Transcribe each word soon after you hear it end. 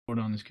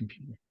on this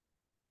computer.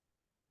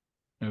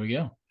 There we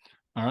go.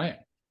 All right.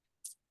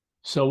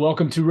 So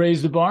welcome to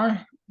Raise the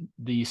Bar,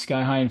 the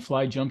Sky High and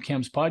Fly Jump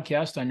Camps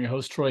podcast. I'm your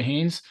host, Troy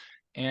Haynes,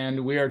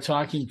 and we are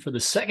talking for the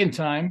second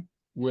time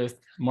with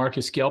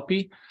Marcus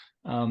Gelpi.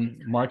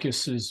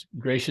 Marcus is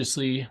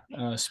graciously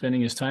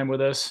spending his time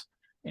with us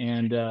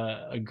and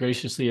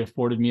graciously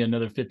afforded me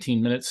another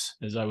 15 minutes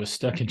as I was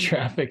stuck in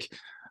traffic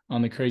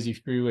on the crazy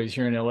freeways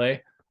here in LA.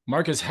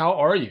 Marcus, how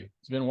are you?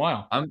 It's been a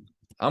while.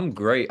 I'm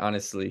great,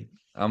 honestly.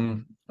 I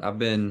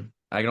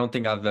don't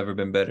think I've ever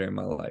been better in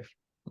my life.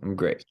 I'm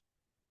great.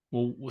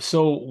 Well,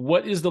 so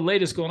what is the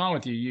latest going on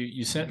with you?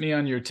 You sent me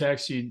on your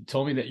text. You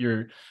told me that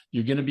you're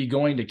going to be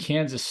going to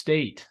Kansas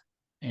State,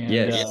 and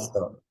Yes.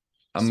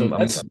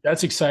 so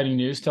that's exciting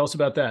news. Tell us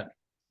about that.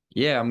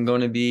 Yeah,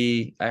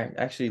 I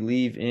actually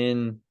leave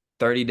in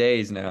 30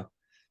 days now.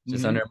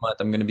 Just under a month.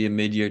 I'm going to be a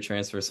mid-year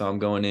transfer, so I'm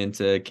going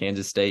into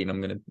Kansas State, and I'm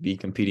going to be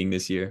competing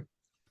this year.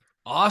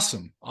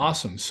 Awesome.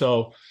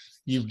 So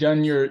you've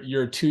done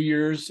your 2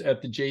 years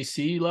at the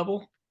JC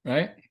level,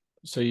 right?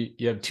 So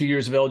you have 2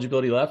 years of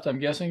eligibility left, I'm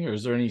guessing, or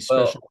is there any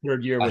special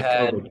third year with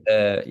COVID?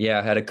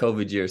 I had a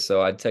COVID year,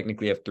 so I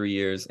technically have 3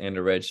 years and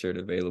a red shirt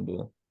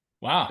available.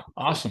 Wow,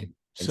 awesome.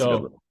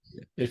 So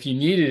if you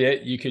needed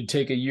it, you could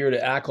take a year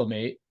to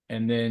acclimate,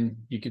 and then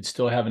you could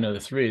still have another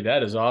 3.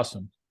 That is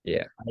awesome.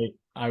 Yeah.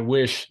 I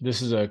wish,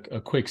 this is a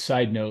quick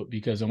side note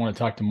because I want to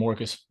talk to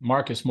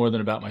Marcus more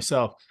than about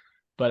myself,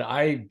 but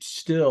I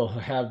still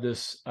have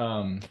this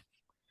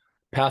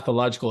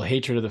pathological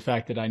hatred of the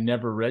fact that I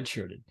never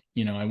redshirted.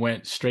 I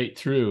went straight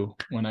through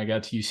when I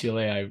got to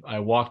UCLA. I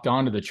walked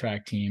onto the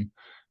track team,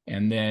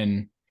 and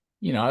then,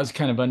 I was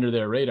kind of under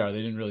their radar.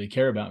 They didn't really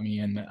care about me.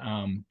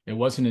 And it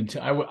wasn't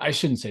until I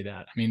shouldn't say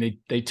that. I mean,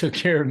 they took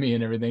care of me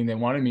and everything. They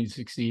wanted me to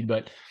succeed,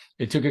 but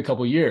it took a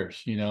couple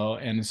years,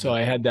 and so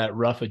I had that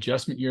rough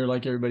adjustment year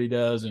like everybody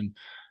does.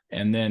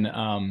 And then,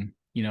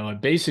 I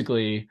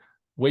basically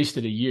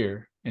wasted a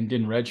year and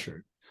didn't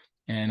redshirt.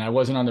 And I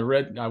wasn't on the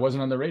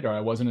radar.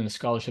 I wasn't a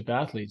scholarship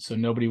athlete. So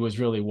nobody was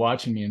really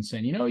watching me and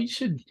saying,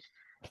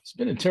 it's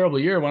been a terrible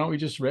year. Why don't we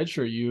just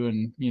redshirt you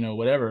and,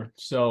 whatever.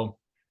 So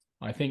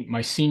I think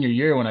my senior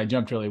year, when I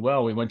jumped really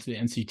well, we went to the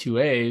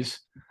NC2As.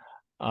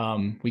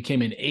 We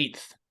came in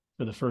 8th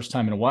for the first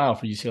time in a while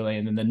for UCLA.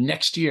 And then the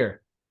next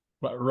year,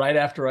 right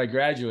after I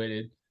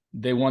graduated,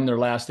 they won their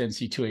last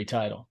NC2A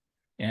title.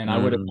 And I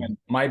would have been,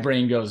 my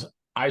brain goes,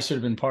 I should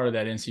have been part of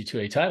that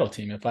NC2A title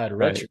team if I had a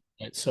redshirt.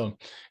 Right. So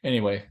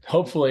anyway,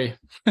 hopefully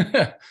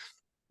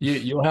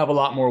you'll have a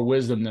lot more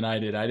wisdom than I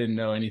did. I didn't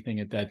know anything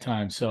at that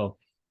time. So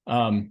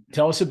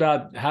tell us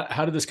about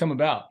how did this come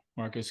about,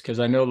 Marcus? Because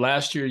I know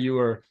last year you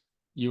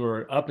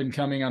were up and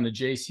coming on the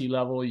JC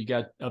level. You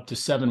got up to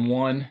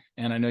 7-1,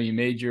 and I know you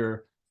made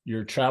your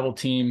travel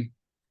team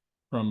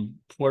from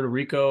Puerto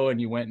Rico, and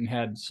you went and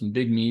had some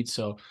big meets.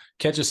 So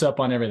catch us up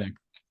on everything.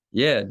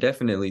 Yeah,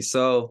 definitely.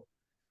 So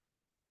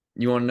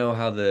you want to know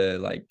how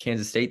the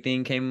Kansas State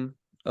thing came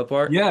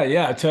apart?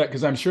 Yeah.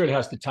 Because I'm sure it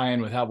has to tie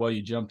in with how well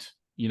you jumped,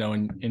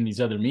 in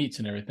these other meets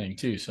and everything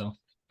too. So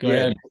go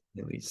ahead.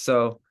 Definitely.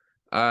 So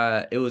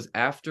it was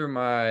after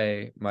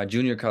my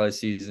junior college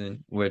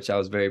season, which I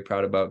was very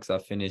proud about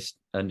because I finished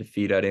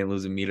undefeated. I didn't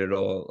lose a meet at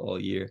all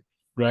year.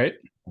 Right.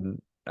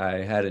 And I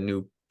had a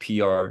new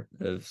PR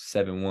of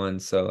 7-1,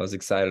 so I was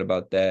excited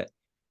about that.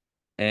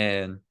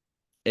 And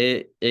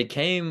it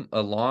came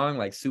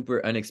along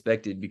super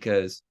unexpected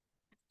because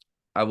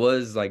I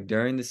was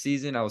during the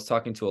season, I was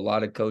talking to a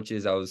lot of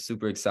coaches. I was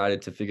super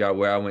excited to figure out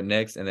where I went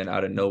next, and then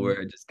out of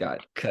nowhere, it just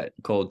got cut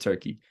cold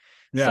turkey.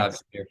 Yeah.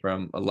 Stopped hearing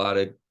from a lot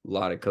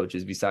of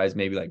coaches besides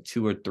maybe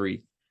 2 or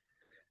 3.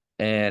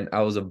 And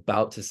I was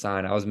about to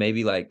sign. I was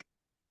maybe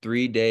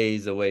 3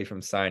 days away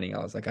from signing.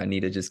 I was like, I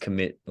need to just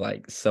commit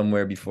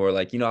somewhere before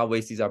I'll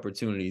waste these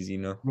opportunities,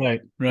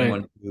 Right. I don't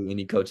want to do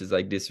any coaches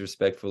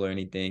disrespectful or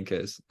anything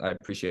because I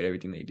appreciate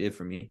everything they did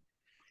for me.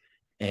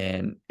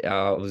 And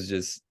at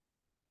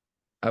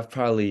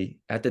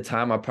the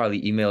time, I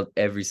probably emailed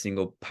every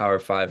single Power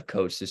 5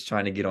 coach just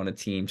trying to get on a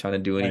team, trying to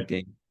do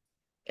anything.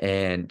 Right.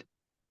 And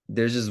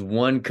there's just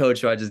one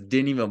coach who I just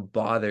didn't even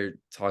bother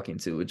talking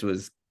to, which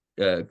was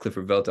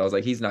Clifford Velta. I was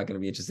like, he's not going to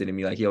be interested in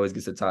me. He always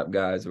gets the top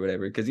guys or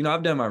whatever. Because,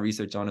 I've done my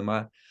research on him.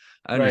 I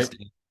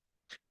understand.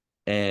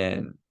 Right.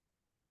 And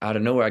out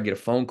of nowhere, I get a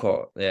phone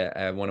call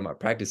at one of my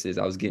practices.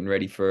 I was getting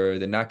ready for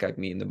the knockout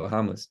meet in the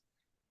Bahamas.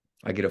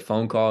 I get a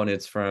phone call, and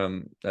it's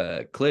from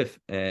Cliff.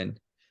 And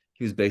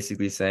he was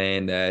basically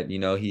saying that,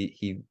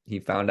 he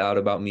found out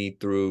about me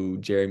through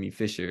Jeremy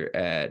Fisher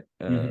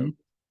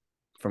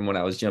from when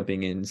I was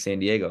jumping in San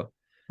Diego.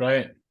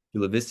 Right.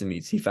 Chula Vista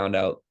meets. He found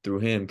out through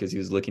him because he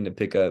was looking to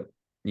pick up,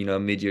 a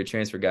mid-year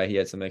transfer guy. He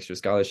had some extra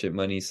scholarship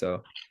money.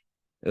 So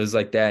it was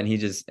like that.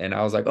 And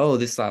I was like, oh,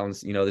 this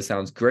sounds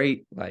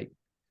great. I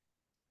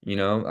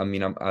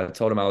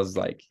told him I was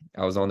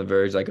on the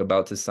verge,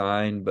 about to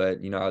sign, but,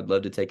 I'd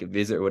love to take a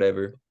visit or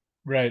whatever.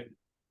 Right.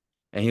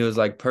 And he was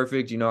like,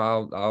 perfect.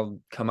 I'll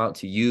come out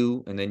to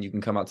you, and then you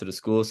can come out to the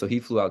school. So he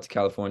flew out to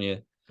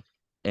California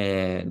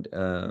and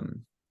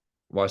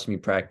watched me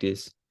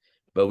practice.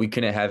 but we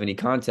couldn't have any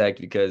contact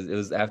because it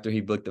was after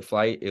he booked the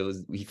flight.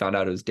 He found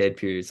out it was dead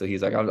period, so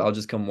he's like, I'll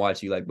just come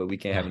watch you, like, but we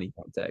can't have any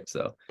contact.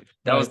 So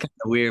that was Right. kind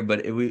of weird,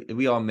 but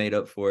we all made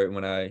up for it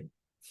when I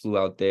flew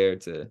out there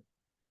to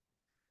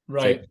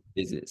Right.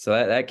 visit. So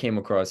that came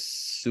across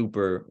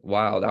super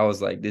wild. I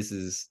was like, this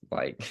is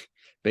like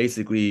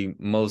basically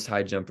most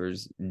high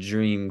jumpers'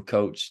 dream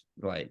coach,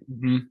 like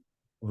Hmm.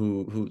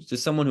 who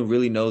just someone who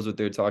really knows what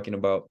they're talking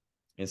about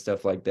and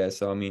stuff like that.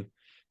 So I mean,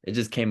 it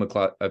just came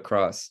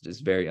across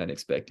just very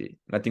unexpected.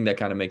 And I think that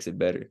kind of makes it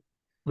better.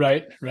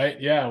 Right.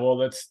 Right. Yeah. Well,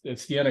 that's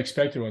the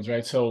unexpected ones,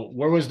 right? So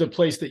where was the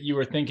place that you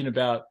were thinking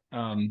about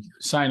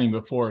signing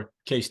before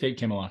K-State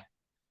came along?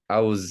 I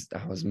was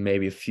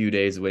maybe a few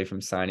days away from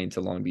signing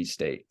to Long Beach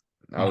State.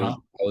 I was Uh-huh.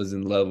 I was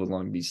in love with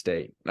Long Beach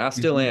State. And I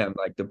still Mhm. am.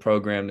 Like the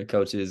program, the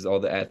coaches, all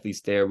the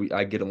athletes there.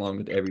 I get along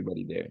with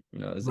everybody there.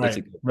 It's a Right.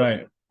 good Right.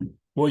 program.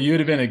 Well, you would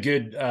have been a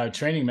good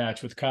training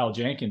match with Kyle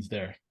Jenkins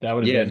there. That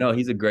would have Yeah, been no,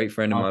 he's a great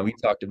friend of mine. awesome. We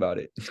talked about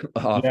it Yeah.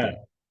 often.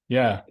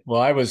 Yeah.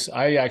 Well,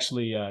 I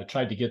actually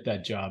tried to get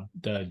that job,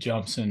 the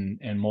jumps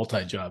and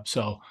multi job.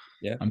 So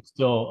Yeah. I'm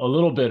still a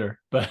little bitter,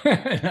 but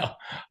no,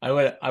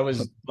 I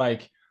was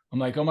like, I'm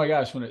like, oh my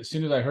gosh, as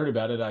soon as I heard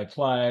about it, I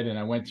applied and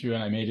I went through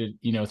and I made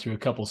it, through a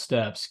couple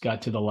steps,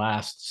 got to the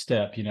last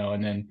step,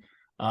 and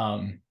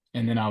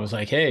then I was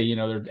like, hey,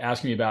 they're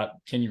asking me about,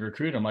 can you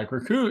recruit? I'm like,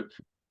 recruit,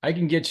 I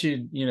can get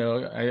you,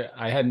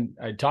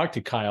 I talked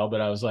to Kyle,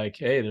 but I was like,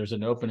 hey, there's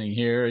an opening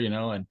here,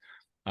 and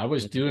I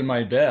was doing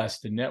my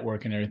best to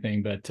network and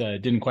everything, but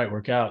it didn't quite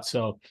work out.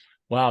 So,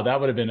 wow, that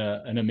would have been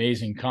an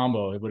amazing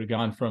combo. It would have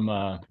gone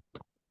from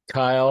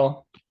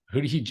Kyle.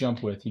 Who did he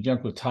jump with? He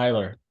jumped with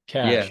Tyler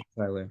Yeah, Cash,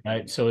 Tyler.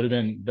 right? So it would have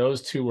been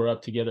those two were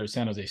up together at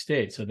San Jose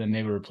State. So then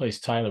they would replace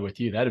Tyler with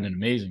you. That'd have been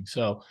amazing.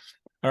 So,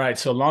 all right.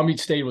 So Long Beach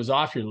State was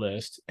off your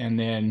list, and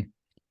then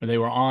they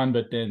were on,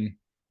 but then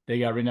they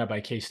got written out by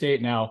K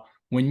State. Now,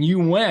 when you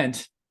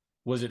went,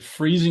 was it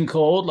freezing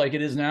cold like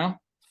it is now?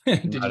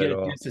 Did you Not at get a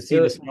all. chance to see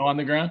the snow on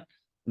the ground?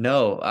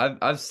 No,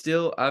 I've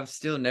still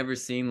never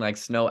seen like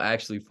snow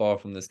actually fall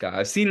from the sky.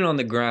 I've seen it on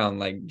the ground,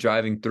 like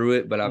driving through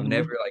it, but I've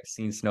never Mhm. like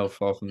seen snow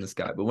fall from the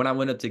sky. But when I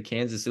went up to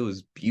Kansas, it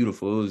was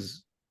beautiful. It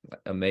was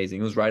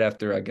amazing. It was right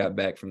after I got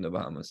back from the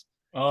Bahamas.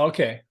 Oh,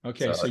 okay.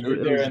 Okay. So So it, you were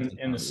it there was a in, good in the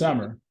time. It was a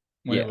summer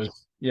when it Yeah.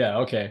 was, yeah,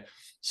 okay.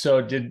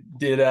 So did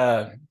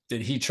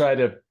he try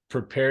to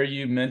prepare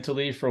you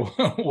mentally for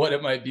what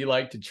it might be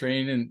like to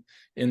train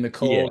in the Yeah.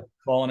 cold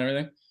fall and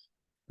everything?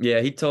 Yeah.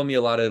 He told me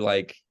a lot of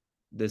like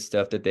the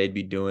stuff that they'd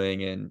be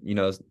doing and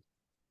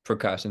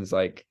precautions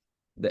like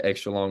the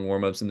extra long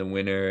warm-ups in the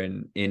winter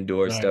and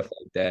indoor Right. stuff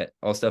like that.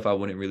 All stuff I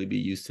wouldn't really be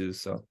used to.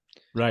 So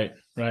Right.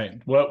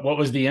 Right. What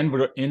was the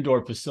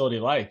indoor facility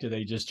like? Do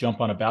they just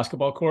jump on a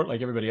basketball court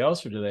like everybody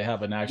else, or do they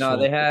have an no,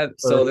 they actual have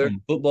so turf their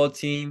and football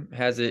team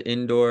has an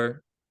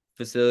indoor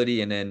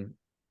facility, and then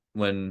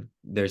when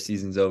their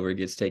season's over, it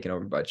gets taken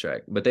over by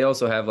track. But they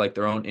also have like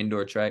their own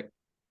indoor track.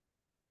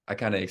 I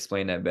kind of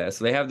explained that best.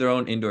 So they have their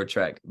own indoor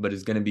track, but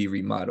it's going to be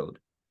remodeled.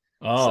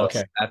 oh, So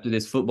okay. after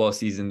this football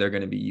season, they're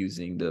going to be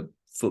using the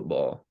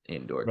football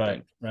indoor Right.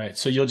 thing. Right.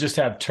 So you'll just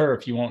have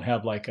turf. You won't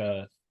have like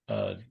a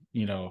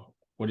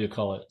what do you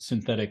call it?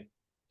 Synthetic.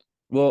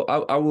 Well,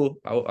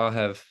 I'll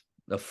have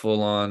a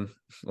full on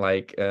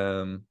like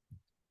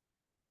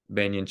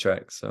banyan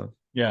track. So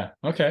Yeah.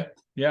 Okay.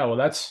 Yeah.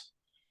 Well,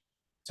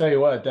 tell you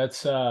what,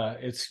 that's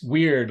it's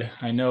weird.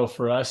 I know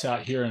for us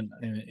out here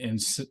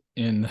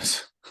in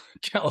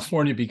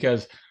California,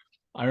 because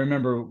I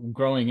remember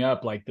growing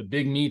up, like the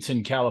big meets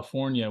in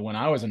California when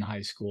I was in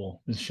high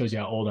school. This shows you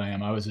how old I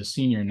am. I was a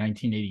senior in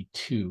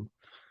 1982.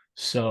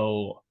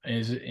 So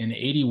as in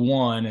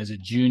 81, as a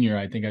junior,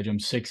 I think I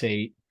jumped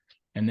 6'8".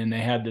 And then they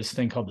had this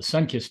thing called the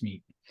Sunkist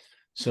meet.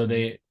 So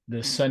the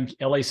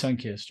LA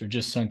Sunkist or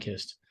just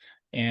Sunkist.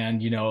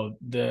 And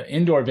the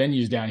indoor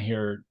venues down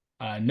here,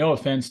 no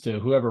offense to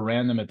whoever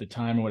ran them at the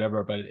time or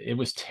whatever, but it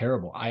was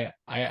terrible. I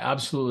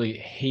absolutely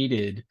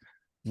hated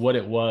what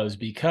it was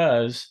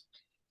because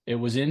it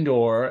was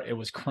indoor, it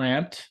was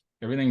cramped,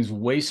 everything's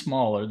way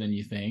smaller than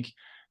you think.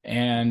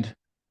 And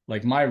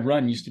like my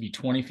run used to be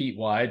 20 feet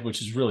wide,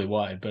 which is really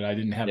wide, but I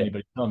didn't have yeah,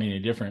 anybody tell me any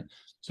different.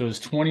 So it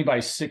was 20 by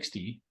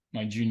 60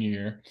 my junior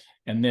year.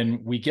 And then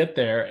we get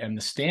there, and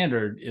the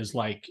standard is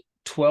like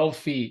 12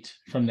 feet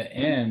from the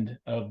end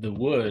of the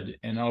wood.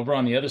 And over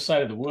on the other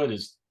side of the wood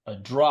is a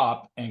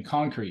drop and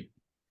concrete.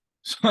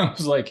 So I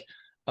was like,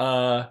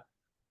 uh,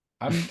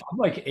 I'm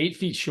like 8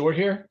 feet short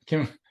here.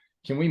 Can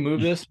we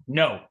move this?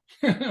 No.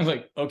 I was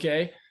like,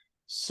 okay.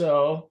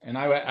 So, and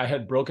I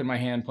had broken my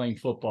hand playing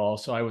football,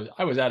 so I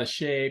was out of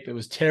shape. It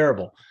was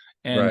terrible.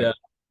 And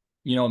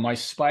right. my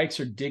spikes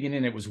are digging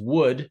in. It was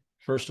wood,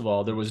 first of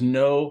all. There was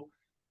no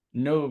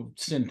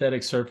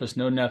synthetic surface,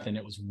 no nothing.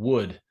 It was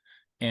wood.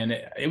 And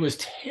it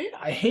was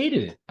I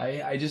hated it.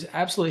 I just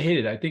absolutely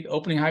hated it. I think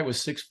opening height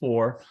was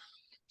 6'4".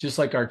 just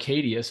like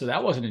Arcadia. So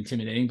that wasn't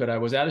intimidating, but I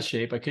was out of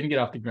shape. I couldn't get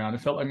off the ground.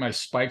 It felt like my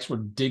spikes were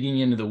digging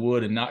into the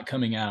wood and not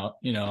coming out.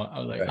 I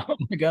was like, Right. oh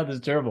my God, this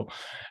is terrible.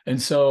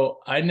 And so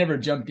I never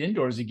jumped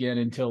indoors again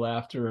until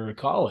after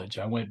college.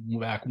 I went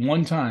back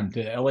one time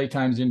to LA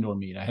Times indoor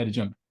meet. I had to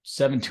jump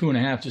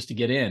 7.2.5 just to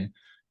get in.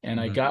 And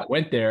I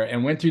went there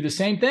and went through the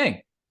same thing.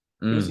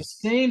 It was the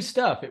same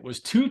stuff. It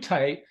was too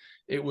tight.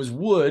 It was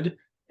wood.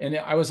 And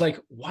I was like,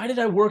 why did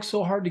I work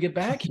so hard to get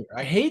back here?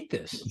 I hate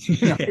this.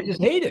 I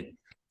just hate it.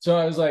 So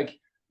I was like,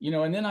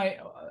 and then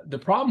the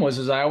problem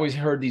was I always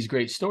heard these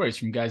great stories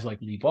from guys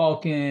like Lee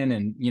Balkin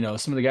and,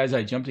 some of the guys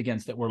I jumped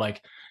against that were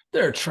like,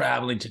 they're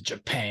traveling to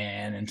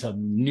Japan and to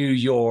New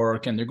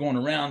York and they're going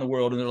around the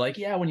world. And they're like,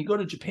 yeah, when you go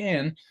to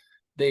Japan,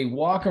 they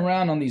walk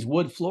around on these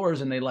wood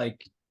floors and they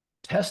like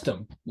test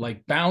them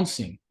like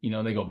bouncing,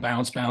 they go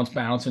bounce, bounce,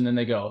 bounce. And then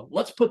they go,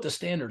 let's put the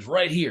standards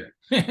right here.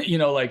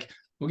 Like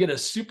we'll get a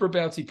super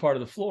bouncy part of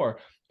the floor.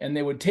 And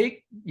they would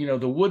take,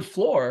 the wood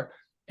floor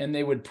and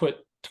they would put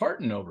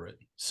tartan over it.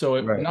 So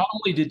not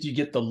only did you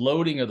get the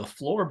loading of the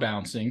floor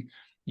bouncing,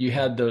 you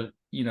had the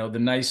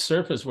nice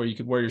surface where you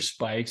could wear your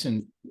spikes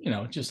and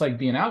just like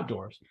being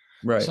outdoors.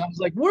 Right. So I was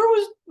like, where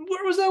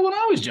was that when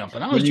I was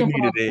jumping? I was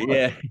jumping off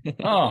the yeah.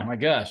 Oh my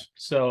gosh.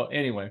 So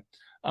anyway,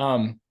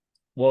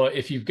 well,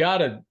 if you've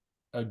got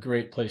a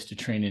great place to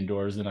train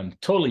indoors, then I'm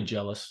totally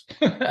jealous.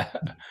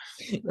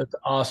 That's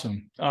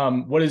awesome.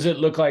 What does it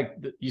look like?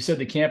 You said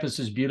the campus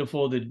is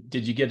beautiful.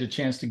 Did you get a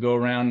chance to go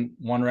around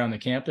the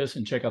campus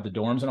and check out the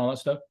dorms and all that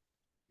stuff?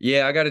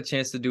 Yeah, I got a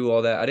chance to do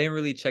all that. I didn't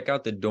really check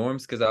out the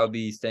dorms because I'll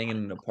be staying in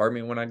an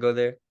apartment when I go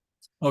there.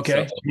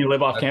 Okay. So, you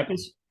live off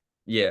campus?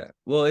 Yeah.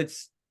 Well,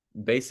 it's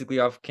basically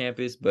off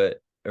campus,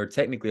 or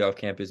technically off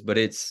campus, but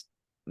it's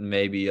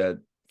maybe a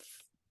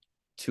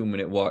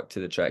 2-minute walk to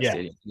the track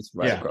stadium. It's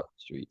right across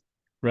the street.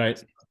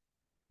 Right.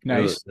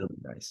 Nice. Really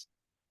nice.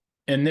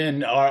 And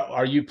then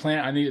are you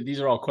planning? I mean,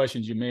 these are all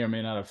questions you may or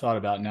may not have thought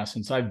about now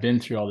since I've been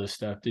through all this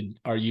stuff.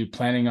 Are you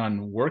planning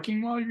on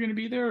working while you're going to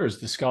be there, or is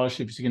the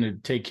scholarships going to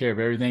take care of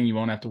everything? You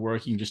won't have to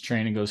work. You can just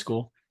train and go to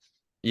school.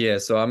 Yeah,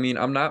 so I mean,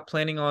 I'm not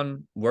planning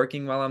on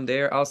working while I'm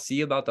there. I'll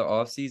see about the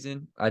off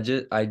season. I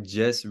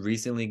just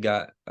recently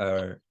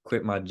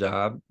quit my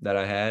job that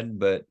I had,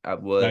 but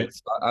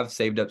I've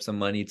saved up some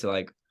money to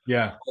like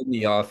hold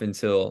me off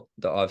until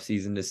the off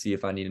season to see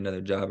if I need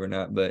another job or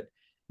not. But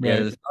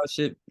yeah, the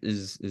scholarship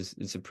is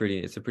it's a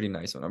pretty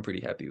nice one. I'm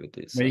pretty happy with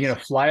this. Are you gonna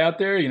fly out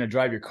there? Are you gonna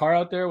drive your car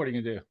out there? What are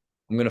you gonna do?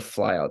 I'm gonna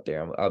fly out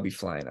there. I'll be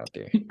flying out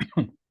there.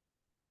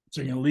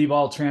 So you're gonna leave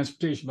all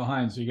transportation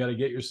behind. So you got to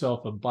get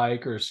yourself a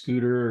bike or a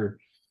scooter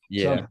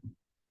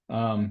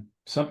or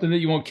something that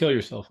you won't kill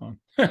yourself on.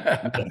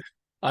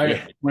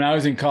 When I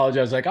was in college,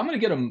 I was like, I'm gonna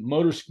get a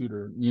motor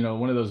scooter,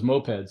 one of those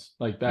mopeds,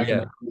 like back in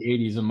the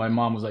 80s. And my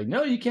mom was like,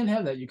 no, you can't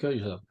have that. You kill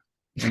yourself.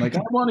 I'm like,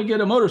 I want to get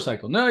a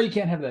motorcycle. No, you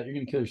can't have that. You're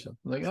gonna kill yourself.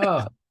 I'm like,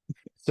 oh.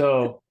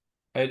 So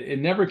it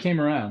never came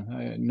around.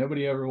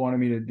 Nobody ever wanted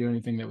me to do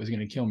anything that was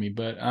gonna kill me.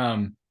 But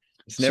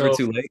it's never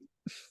too late.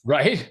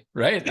 Right.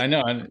 I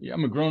know.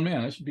 I'm a grown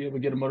man. I should be able to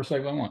get a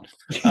motorcycle I want.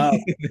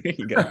 There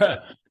you go.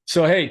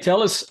 So, hey,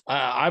 tell us.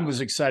 I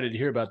was excited to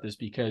hear about this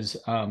because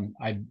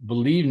I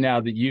believe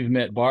now that you've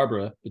met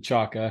Barbara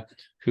Bachaka,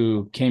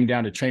 who came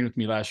down to train with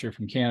me last year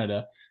from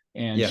Canada,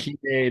 and she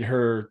made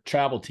her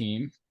travel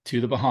team to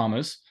the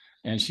Bahamas,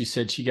 and she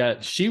said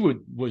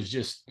was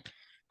just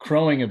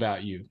crowing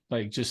about you,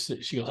 like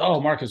she goes, oh,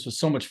 Marcus was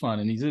so much fun,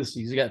 and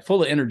he's got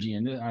full of energy,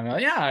 and I'm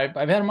like, yeah,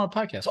 I've had him on a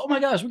podcast. Oh my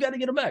gosh, we got to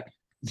get him back.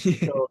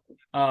 So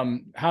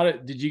how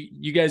did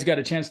you guys got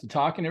a chance to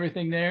talk and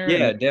everything there?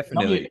 Yeah,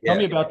 definitely. Tell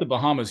me about the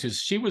Bahamas, because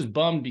she was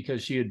bummed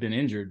because she had been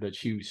injured, but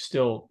she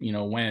still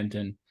went.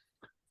 And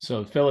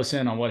so fill us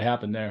in on what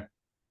happened there.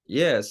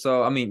 Yeah,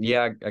 so I mean,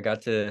 I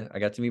got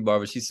to meet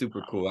Barbara. She's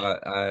super cool.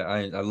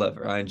 I love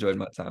her. I enjoyed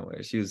my time with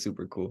her. She was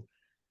super cool.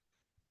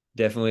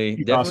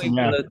 Definitely awesome,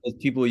 one of those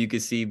people you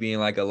could see being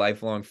like a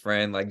lifelong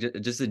friend, like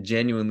just a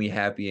genuinely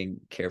happy and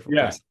careful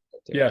person.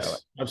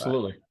 Yes,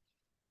 absolutely.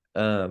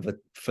 But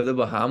for the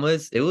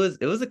Bahamas, it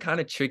was a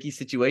kind of tricky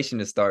situation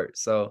to start.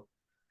 So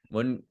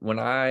when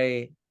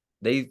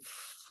they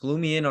flew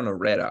me in on a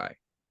red eye,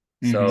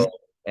 so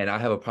and I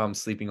have a problem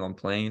sleeping on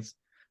planes,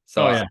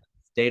 so I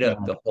stayed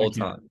up the whole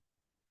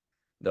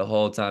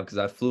time because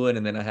I flew in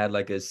and then I had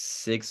like a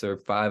 6 or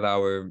 5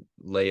 hour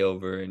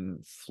layover in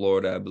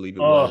Florida, I believe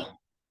it was.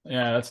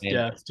 Yeah, that's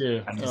death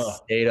too. I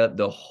just stayed up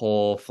the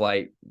whole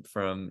flight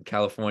from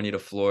California to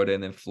Florida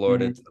and then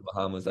Florida to the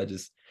Bahamas. I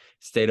just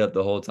stayed up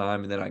the whole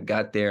time, and then I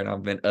got there and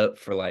I've been up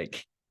for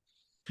like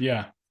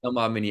some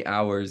odd many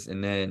hours,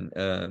 and then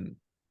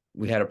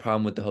we had a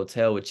problem with the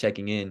hotel with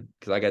checking in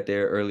because I got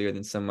there earlier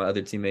than some of my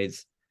other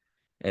teammates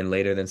and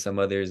later than some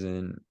others,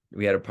 and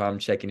we had a problem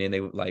checking in. They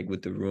like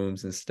with the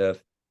rooms and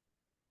stuff.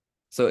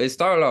 So it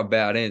started off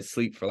bad. I didn't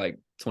sleep for like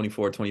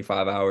 24,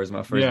 25 hours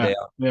my first day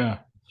out. Yeah.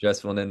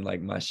 Stressful, and then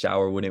like my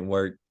shower wouldn't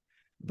work.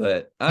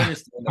 But I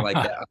understand that, like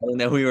that island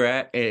that we were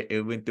at,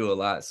 it went through a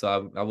lot.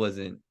 So I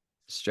wasn't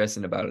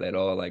stressing about it at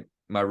all. Like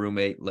my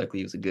roommate, luckily,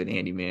 he was a good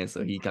handyman,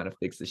 so he kind of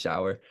fixed the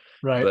shower.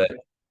 Right. But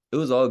it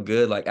was all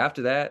good. Like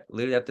after that,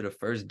 literally after the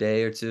first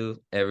day or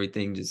two,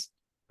 everything just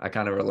I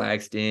kind of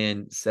relaxed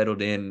in,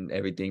 settled in,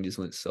 everything just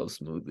went so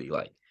smoothly.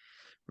 Like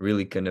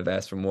really couldn't have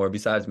asked for more.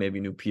 Besides maybe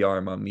new PR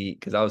in my meet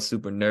because I was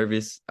super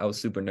nervous. I was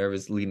super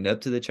nervous leading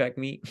up to the track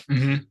meet.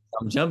 Mm-hmm.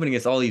 I'm jumping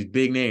against all these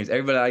big names,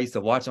 everybody I used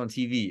to watch on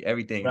TV,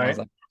 everything, and I was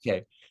Right. like,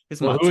 okay, it's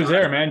Well, my who was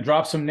there, time. man?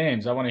 Drop some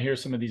names. I want to hear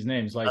some of these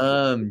names. Like,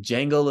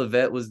 Django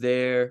Levette was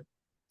there,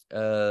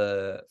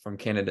 from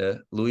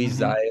Canada. Luis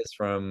mhm. Zayas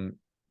from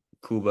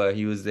Cuba,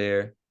 he was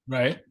there.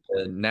 Right.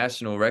 The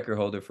national record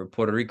holder for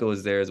Puerto Rico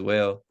was there as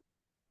well.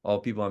 All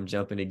people I'm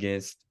jumping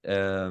against.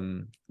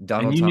 And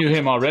Donald you knew Thomas.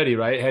 him already,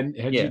 right? Had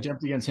you Yeah,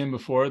 jumped against him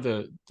before?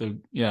 Yeah, I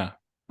yeah,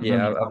 remember you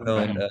I've talking about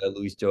known him.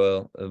 Luis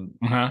Joel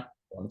Uh-huh.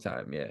 a long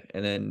time. Yeah,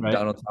 and then Right.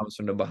 Donald Thomas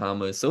from the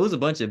Bahamas. So it was a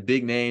bunch of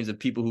big names of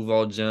people who've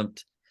all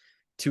jumped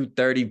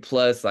 230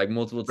 plus like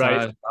multiple Right.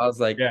 times. I was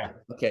like, Yeah.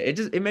 okay,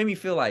 it made me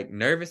feel like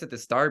nervous at the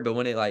start, but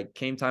when it like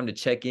came time to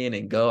check in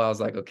and go, I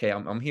was like, okay,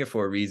 I'm here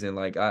for a reason.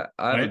 Like I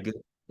have a Right. good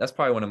that's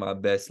probably one of my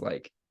best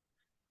like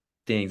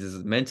things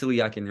is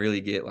mentally I can really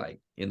get like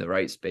in the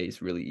right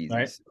space really easy.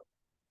 Right. So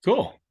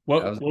Cool.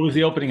 that was What was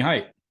the opening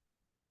height?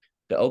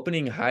 the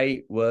opening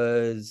height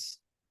was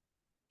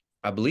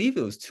I believe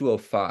it was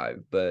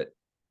 205, but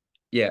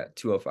yeah,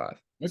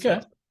 205.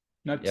 Okay.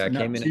 So yeah, I came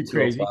Not in too at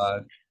crazy.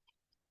 205.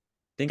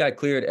 Think I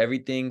cleared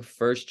everything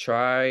first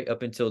try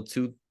up until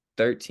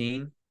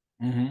 213.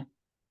 Mm-hmm.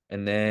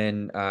 And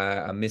then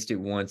I missed it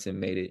once and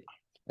made it,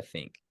 I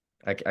think.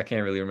 I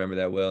can't really remember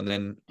that well. And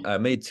then I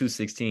made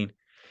 216.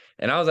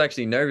 And I was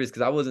actually nervous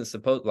because I wasn't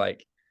supposed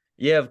like,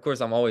 yeah, of course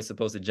I'm always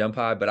supposed to jump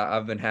high, but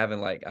I've been having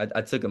like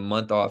I took a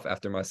month off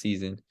after my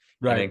season and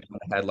then Right.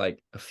 kind of had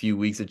like a few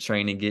weeks of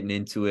training getting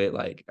into it.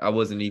 Like I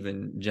wasn't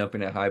even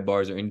jumping at high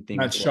bars or anything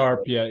Not before.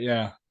 sharp yet.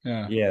 Yeah.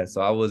 Yeah. Yeah, so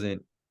I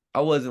wasn't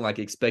like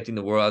expecting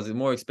the world. I was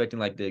more expecting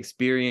like the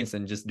experience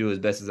and just do as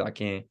best as I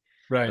can.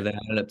 But Right. then I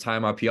ended up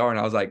tying my PR and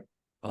I was like,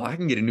 oh, I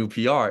can get a new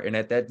PR. And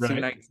at that Right.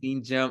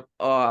 219 jump,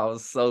 oh, I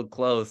was so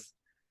close.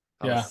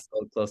 I was Yeah.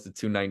 so close to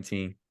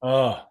 219.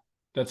 Oh,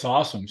 that's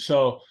awesome.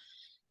 So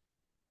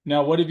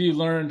now what have you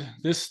learned?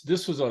 This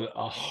was a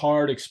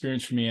hard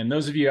experience for me. And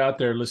those of you out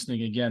there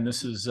listening again,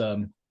 this is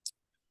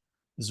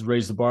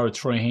Raise the Bar with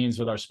Troy Haynes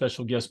with our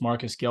special guest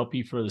Marcus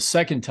Gelpi for the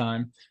second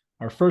time,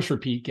 our first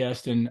repeat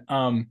guest. And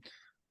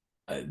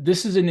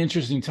this is an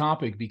interesting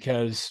topic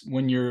because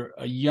when you're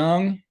a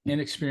young,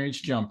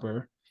 inexperienced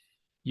jumper,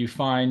 you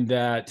find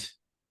that,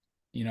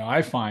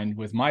 I find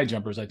with my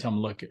jumpers, I tell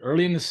them, look,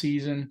 early in the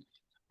season,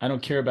 I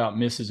don't care about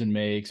misses and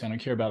makes. I don't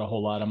care about a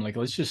whole lot. I'm like,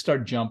 let's just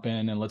start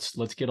jumping and let's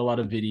get a lot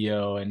of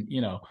video. And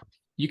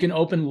you can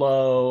open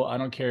low. I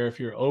don't care if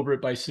you're over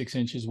it by 6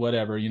 inches,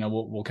 whatever.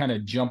 We'll kind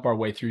of jump our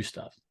way through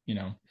stuff,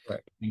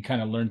 Right. and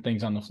kind of learn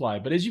things on the fly.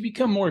 But as you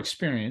become more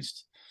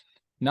experienced,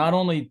 not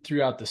only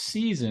throughout the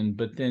season,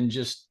 but then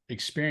just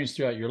experience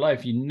throughout your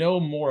life,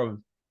 more of,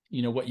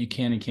 what you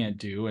can and can't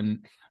do. And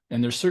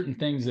there's certain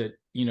things that,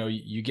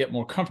 you get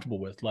more comfortable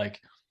with.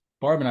 Like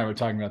Barb and I were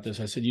talking about this.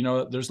 I said,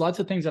 there's lots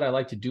of things that I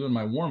like to do in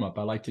my warm up.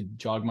 I like to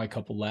jog my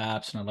couple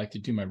laps and I like to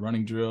do my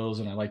running drills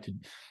and I like to,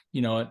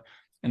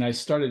 and I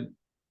started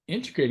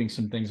integrating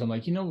some things. I'm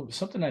like,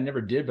 something I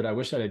never did, but I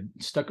wish I had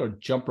stuck a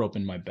jump rope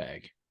in my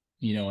bag,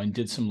 and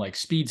did some like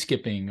speed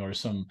skipping or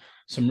some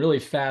really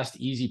fast,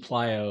 easy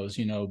plyos,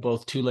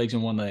 both 2 legs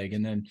and 1 leg.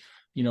 And then,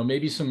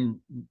 maybe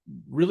some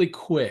really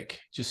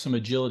quick, just some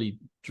agility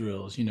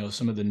drills,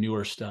 some of the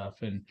newer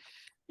stuff. And,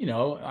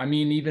 I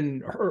mean,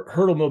 even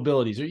hurdle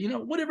mobilities or,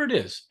 whatever it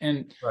is.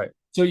 And Right.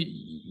 so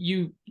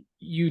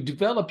you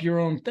develop your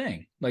own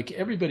thing. Like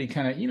everybody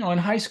kind of, in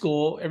high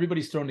school,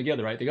 everybody's thrown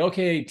together, right? They go,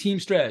 okay, team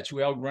stretch.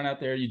 We all run out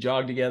there, you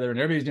jog together and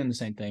everybody's doing the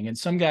same thing. And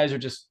some guys are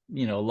just,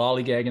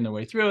 lollygagging their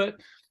way through it.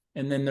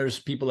 And then there's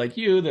people like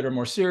you that are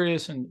more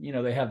serious and,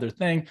 they have their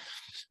thing.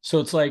 So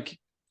it's like,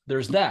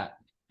 there's that.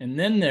 And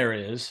then there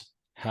is,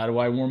 how do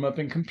I warm up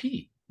and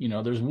compete?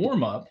 There's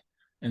warm up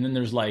and then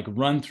there's like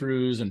run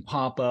throughs and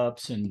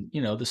pop-ups and,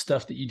 the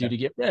stuff that you do Yeah. to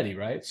get ready.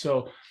 Right.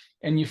 So,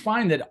 and you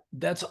find that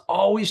that's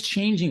always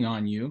changing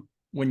on you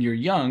when you're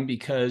young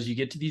because you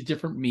get to these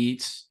different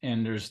meets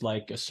and there's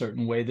like a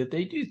certain way that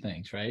they do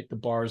things, right? The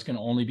bar is going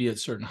to only be at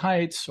certain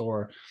heights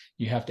or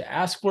you have to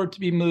ask for it to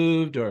be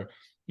moved or,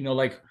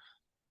 like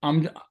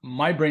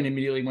my brain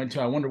immediately went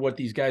to, I wonder what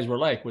these guys were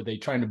like. Were they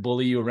trying to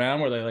bully you around?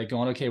 Were they like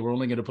going, okay, we're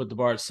only going to put the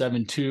bar at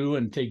 7.2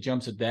 and take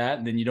jumps at that.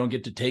 And then you don't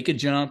get to take a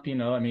jump,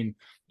 I mean,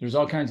 there's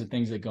all kinds of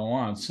things that go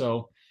on.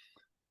 So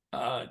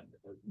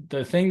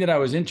the thing that I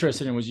was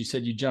interested in was you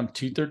said you jumped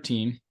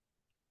 213,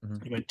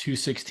 Mhm. you went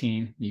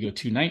 216, you go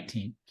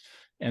 219.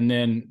 And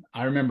then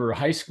I remember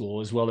high school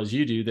as well as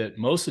you do that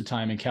most of the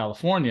time in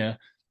California,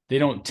 they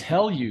don't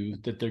tell you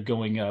that they're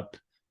going up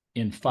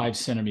in 5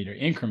 centimeter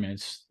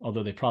increments,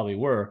 although they probably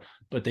were,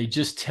 but they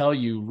just tell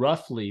you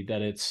roughly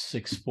that it's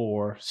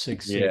 6'4",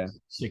 6'6", Yeah.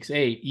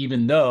 6'8",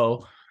 even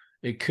though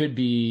it could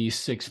be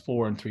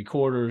 6'4" and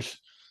 3/4,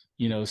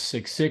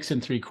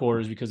 6'6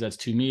 3/4" because that's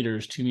 2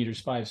 meters, 2 meters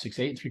 5,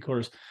 6'8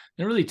 3/4.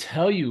 They don't really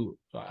tell you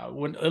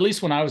at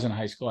least when I was in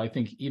high school. I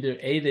think either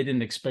A, they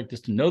didn't expect us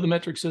to know the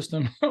metric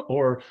system,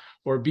 or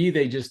B,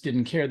 they just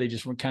didn't care. They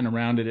just kind of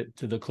rounded it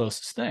to the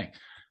closest thing.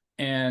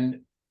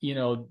 And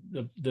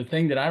the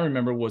thing that I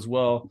remember was,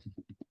 well,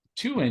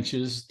 2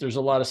 inches, there's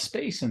a lot of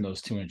space in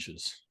those 2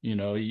 inches.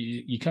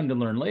 You come to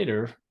learn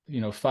later,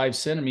 5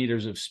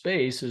 centimeters of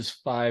space is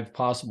 5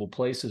 possible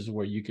places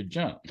where you could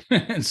jump.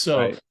 And so,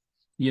 Right.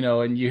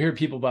 and you hear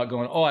people about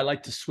going, oh, I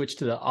like to switch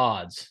to the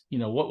odds.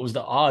 What was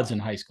the odds in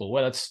high school?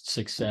 Well, that's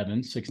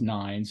 6'7,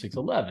 6'9,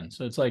 6'11.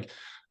 So it's like,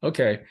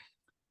 okay.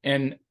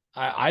 And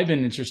I've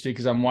been interested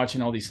because I'm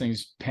watching all these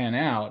things pan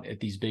out at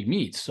these big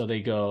meets. So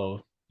they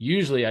go,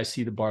 usually I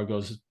see the bar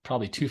goes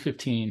probably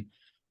 215,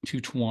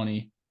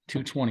 220,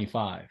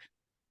 225.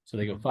 So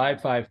they go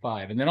 5, 5,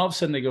 5. And then all of a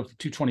sudden they go from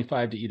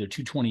 225 to either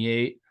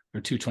 228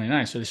 or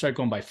 229. So they start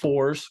going by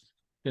fours,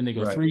 then they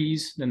go Right.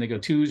 threes, then they go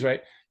twos,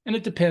 right? And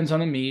it depends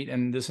on the meet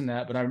and this and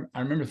that. But I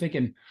remember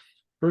thinking,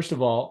 first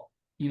of all,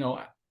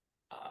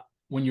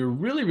 when you're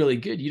really, really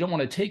good, you don't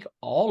want to take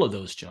all of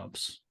those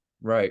jumps.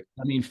 Right.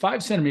 I mean,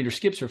 5 centimeter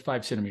skips are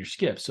 5 centimeter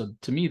skips. So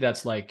to me,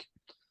 that's the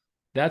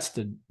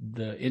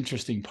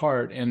interesting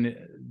part. And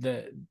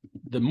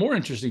the more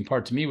interesting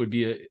part to me would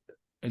be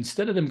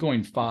instead of them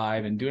going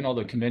 5 and doing all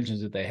the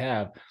conventions that they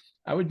have,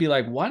 I would be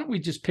like, why don't we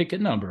just pick a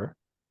number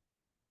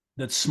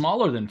that's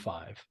smaller than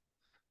 5,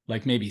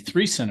 like maybe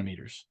 3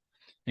 centimeters,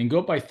 and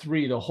go by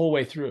 3 the whole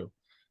way through?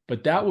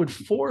 But that would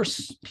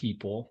force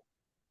people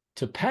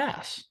to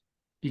pass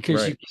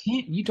because Right.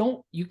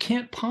 you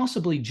can't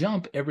possibly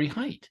jump every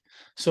height.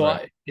 So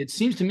Right. it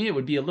seems to me it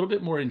would be a little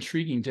bit more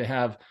intriguing to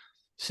have,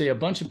 say, a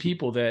bunch of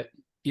people that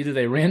either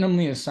they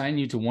randomly assign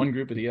you to one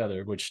group or the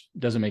other, which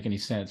doesn't make any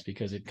sense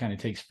because it kind of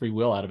takes free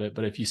will out of it.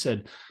 But if you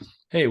said,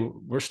 hey,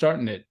 we're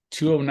starting at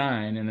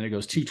 209 and then it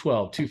goes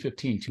 212,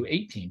 215,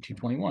 218,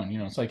 221,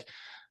 it's like,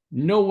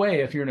 no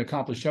way, if you're an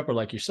accomplished jumper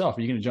like yourself,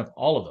 are you going to jump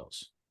all of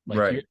those? Like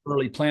Right. your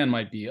early plan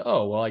might be,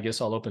 oh, well, I guess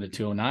I'll open at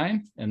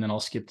 209 and then I'll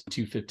skip to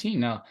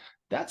 215. Now,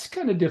 that's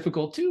kind of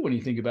difficult too when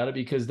you think about it,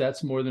 because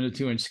that's more than a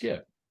 2-inch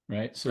skip,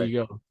 right? So Right.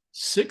 you go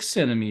 6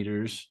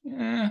 centimeters,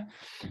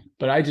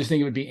 but I just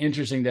think it would be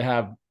interesting to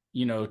have,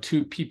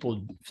 2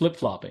 people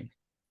flip-flopping.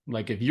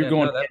 Like if you're Yeah,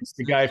 going no, that against makes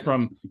the sense.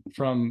 guy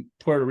from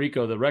Puerto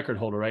Rico, the record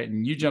holder, right?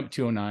 And you jump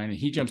 209 and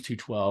he jumps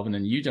 212 and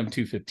then you jump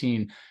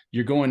 215,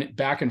 you're going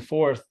back and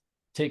forth,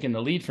 taking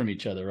the lead from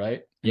each other,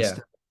 right? Yeah. Instead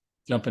of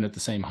jumping at the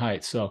same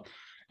height. So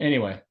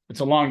anyway,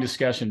 it's a long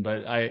discussion,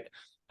 but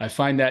I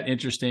find that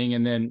interesting.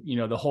 And then,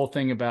 the whole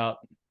thing about,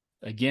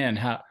 again,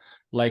 how,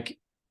 like,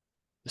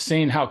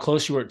 saying how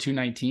close you were at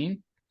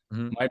 219,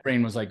 Mhm. my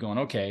brain was like going,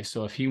 okay,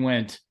 so if he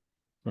went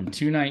from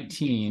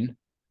 219,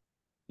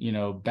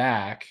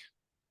 back,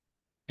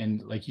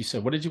 and like you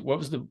said,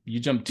 you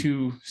jumped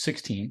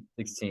 216,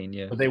 16,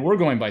 yeah. but they were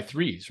going by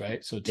threes,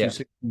 right? So Yeah.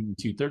 216 and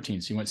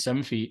 213. So you went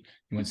 7 feet,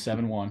 you went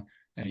 7-1,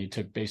 and you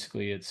took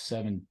basically it's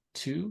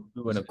 7-2,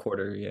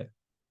 2.25, yeah.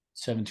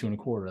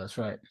 7-2.25. That's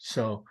right.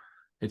 So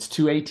it's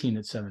 218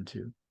 at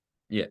 7-2.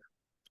 Yeah,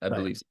 I Right.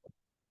 believe so.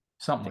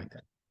 Something like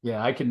that.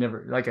 Yeah, I could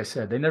never, like I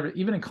said, they never,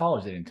 even in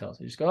college, they didn't tell us.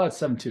 They just go, oh, it's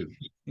 7-2.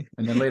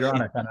 And then later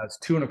on, I found out it's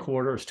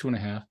 2.25, it's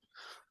 2.5.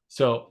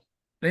 So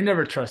they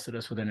never trusted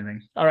us with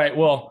anything. All right.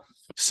 Well,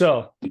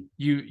 so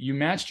you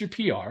matched your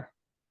PR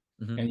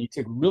Mhm. and you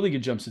took really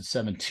good jumps at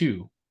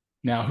 7-2.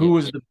 Now, who Yeah.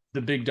 was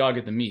the big dog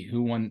at the meet?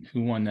 Who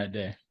won that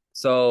day?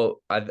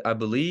 So I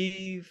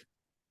believe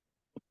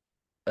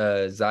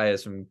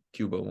Zayas from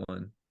Cuba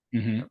won.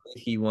 Mm-hmm.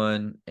 He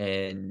won,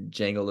 and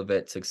Django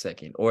Levette took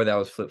second, or that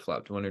was flip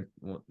flopped one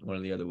or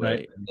the other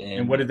Right. way.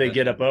 And what And did they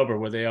get up over?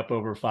 Were they up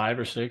over 5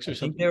 or 6 or I think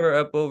something? they were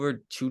up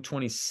over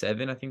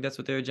 227. I think that's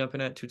what they were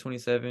jumping at,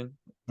 227.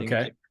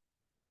 Okay.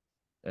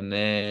 And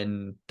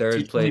then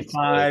third place was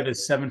 225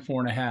 is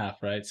 7.4.5,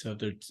 right? So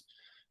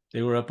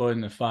they were up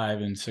in the 5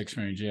 and 6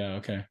 range. Yeah.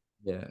 Okay.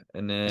 yeah,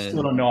 and I still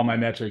then don't know all my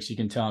metrics. You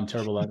can tell I'm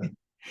terrible at it.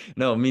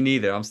 no, me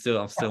neither. I'm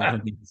still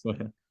learning as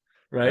well.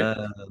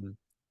 Right.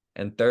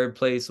 And third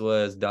place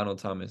was Donald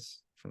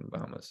Thomas from the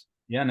Bahamas.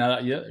 Yeah. Now,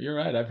 yeah, you're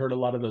right. I've heard a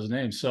lot of those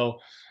names. So,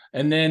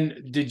 and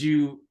then did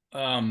you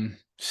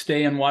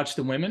stay and watch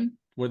the women?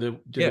 Did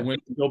the Yeah. women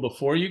go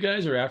before you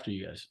guys or after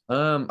you guys?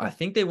 I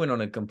think they went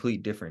on a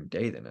complete different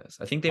day than us.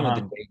 I think they went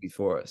the Uh-huh. day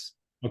before us.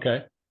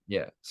 Okay.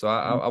 Yeah. So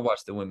I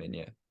watched the women.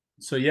 Yeah.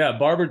 So yeah,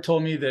 Barbara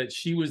told me that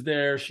she was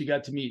there. She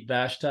got to meet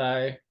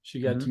Vashti.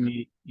 She got to Mhm.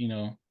 meet,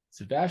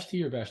 is it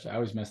Vashti or Vashti? I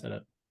always mess that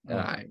up.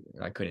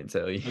 I couldn't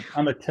tell you.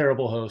 I'm a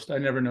terrible host. I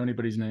never know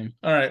anybody's name.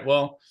 All right.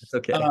 Well, It's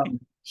okay.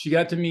 she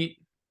got to meet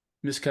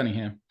Miss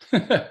Cunningham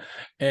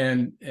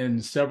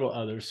and several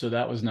others. So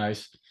that was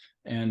nice.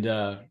 And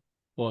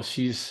well,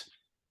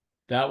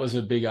 that was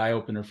a big eye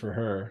opener for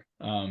her.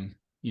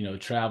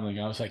 Traveling.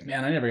 I was like,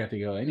 man, I never got to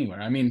go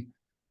anywhere. I mean,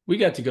 we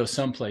got to go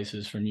some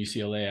places from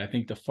UCLA. I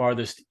think the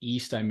farthest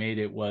east I made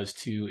it was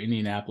to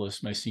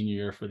Indianapolis my senior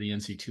year for the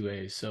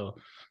NC2A. So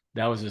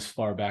that was as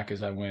far back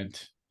as I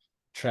went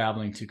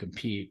traveling to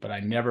compete, but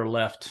I never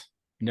left,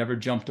 never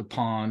jumped a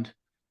pond,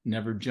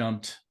 never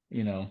jumped,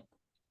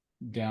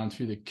 down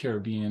through the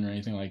Caribbean or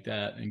anything like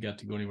that and got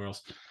to go anywhere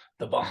else.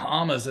 The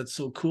Bahamas, that's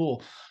so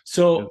cool.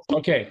 So,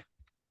 okay,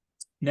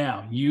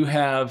 now you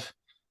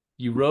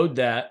rode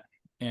that,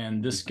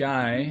 and this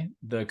guy,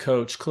 the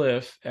coach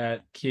Cliff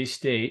at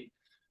K-State,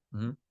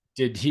 Mhm.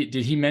 did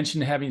he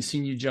mention having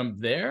seen you jump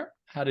there?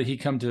 How did he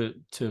come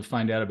to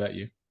find out about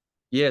you?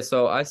 Yeah,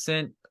 so I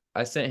sent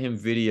him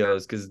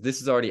videos because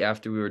this is already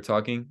after we were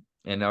talking,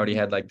 and I already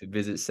had like the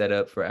visit set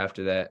up for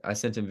after that. I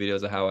sent him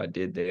videos of how I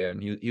did there,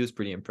 and he was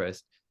pretty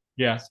impressed.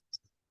 Yeah.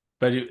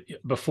 But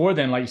before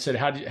then, like you said,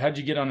 how'd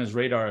you get on his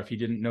radar if he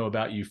didn't know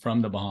about you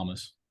from the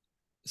Bahamas?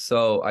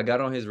 So I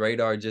got on his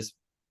radar, just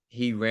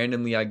he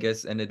randomly, I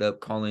guess, ended up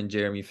calling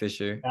Jeremy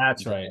Fisher.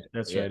 That's right.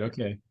 That's Yeah. right.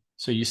 Okay.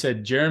 So you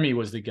said Jeremy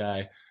was the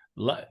guy.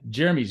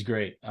 Jeremy's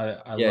great.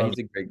 I Yeah, love he's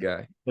a great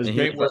guy. does And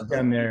he great work loves,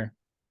 down there.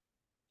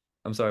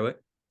 I'm sorry,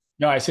 what?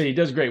 No, I said he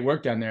does great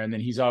work down there, and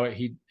then he's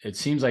always it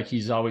seems like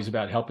he's always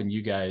about helping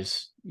you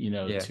guys,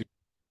 Yeah, to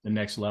the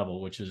next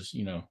level, which is,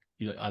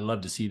 I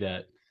love to see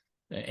that.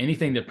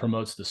 Anything that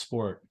promotes the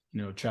sport,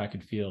 track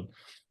and field.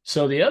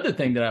 So the other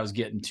thing that I was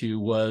getting to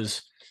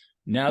was,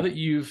 now that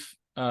you've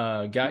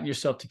gotten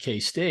yourself to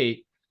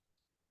K-State,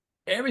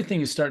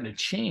 everything is starting to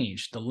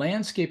change. The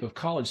landscape of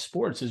college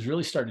sports is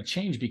really starting to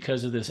change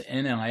because of this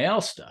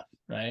NIL stuff,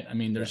 right? I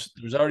mean, there's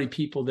already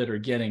people that are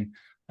getting.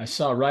 I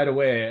saw right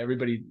away,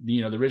 everybody,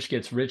 the rich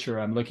gets richer.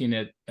 I'm looking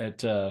at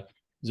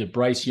is it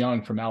Bryce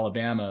Young from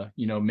Alabama?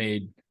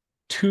 Made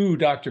two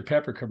Dr.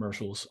 Pepper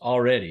commercials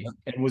already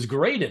and was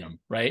great in them.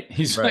 Right?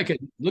 He's right.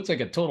 looks like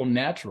a total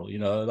natural.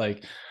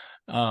 Like,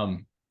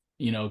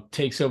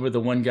 takes over the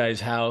one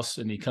guy's house,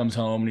 and he comes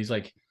home and he's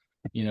like,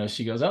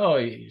 she goes, oh,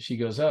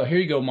 here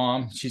you go,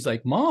 mom. She's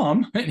like,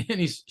 mom, and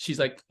she's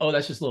like, oh,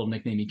 that's just a little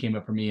nickname he came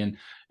up for me.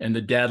 And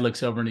the dad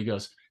looks over and he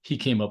goes, he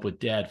came up with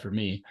dad for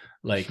me.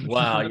 Like,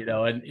 wow,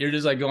 and you're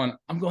just like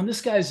I'm going,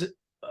 this guy's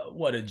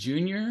what, a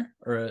junior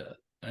or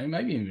he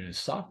might be even a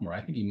sophomore. I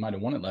think he might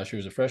have won it last year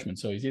as a freshman.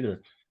 So he's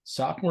either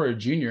sophomore or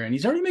junior, and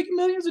he's already making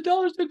millions of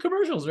dollars in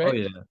commercials, Oh right?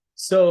 yeah,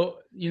 So,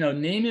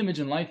 name, image,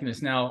 and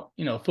likeness. Now,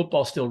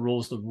 football still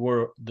rules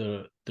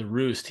the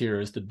roost here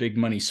as the big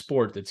money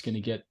sport that's going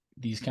to get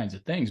these kinds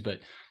of things,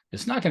 but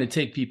it's not going to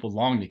take people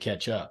long to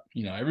catch up.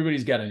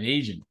 Everybody's got an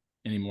agent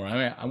anymore. I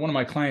mean, one of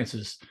my clients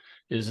is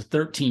a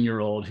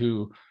 13-year-old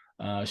who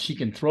she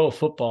can throw a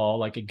football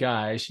like a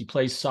guy. She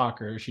plays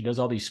soccer. She does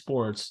all these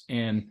sports.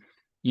 And,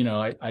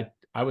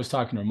 I was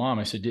talking to her mom.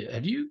 I said,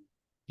 have you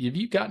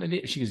gotten an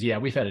agent? She goes, yeah,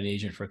 we've had an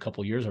agent for a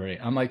couple of years already.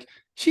 I'm like,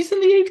 she's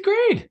in the 8th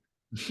grade.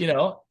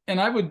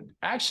 And I would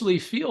actually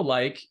feel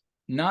like,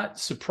 not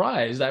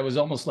surprised. I was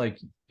almost like,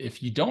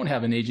 if you don't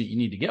have an agent, you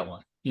need to get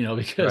one,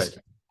 because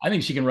right. I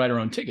think she can write her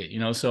own ticket,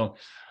 So,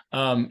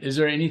 is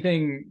there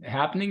anything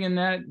happening in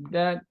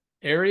that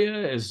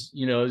area? As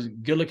as a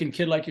good looking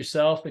kid like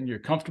yourself, and you're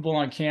comfortable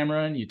on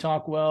camera and you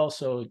talk well.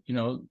 So,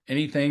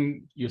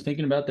 anything you're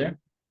thinking about there?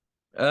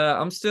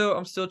 I'm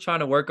still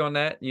trying to work on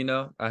that.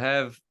 I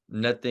have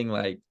nothing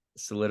like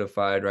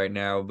solidified right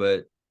now,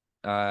 but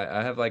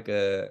I have like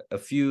a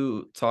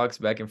few talks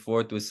back and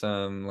forth with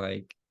some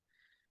like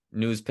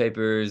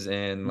newspapers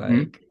and Mhm.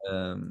 like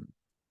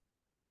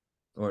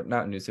or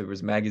not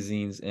newspapers,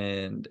 magazines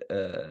and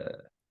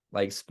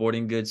like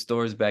sporting goods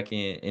stores back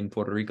in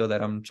Puerto Rico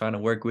that I'm trying to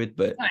work with,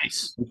 but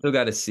Nice. we still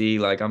got to see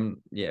like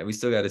we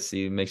still got to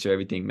see, make sure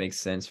everything makes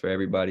sense for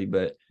everybody,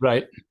 but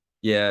Right.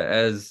 yeah,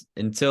 as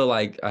until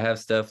like I have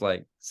stuff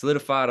like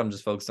solidified, I'm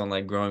just focused on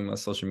like growing my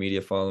social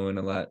media following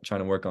a lot,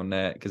 trying to work on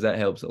that because that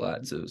helps a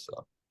lot too.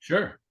 So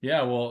Sure.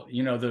 Yeah. Well,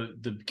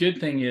 the good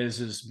thing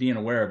is being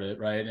aware of it,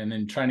 right? And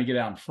then trying to get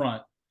out in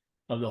front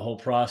of the whole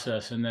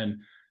process. And then,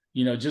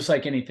 just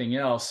like anything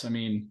else, I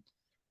mean,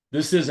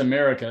 this is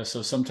America.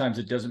 So sometimes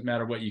it doesn't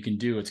matter what you can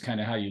do. It's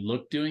kind of how you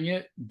look doing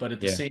it. But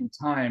at the yeah, same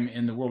time,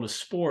 in the world of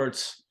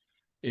sports,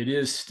 it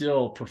is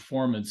still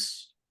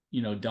performance,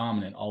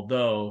 dominant.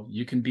 Although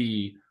you can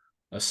be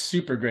a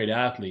super great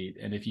athlete,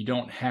 and if you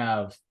don't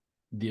have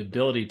the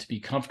ability to be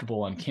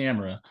comfortable on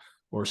camera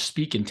or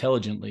speak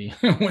intelligently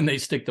when they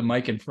stick the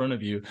mic in front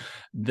of you,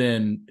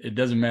 then it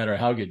doesn't matter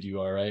how good you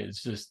are, right?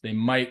 It's just they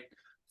might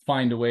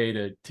find a way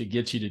to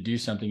get you to do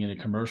something in a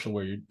commercial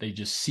where they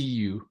just see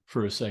you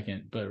for a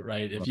second. But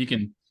right, if you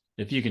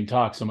can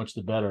talk, so much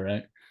the better,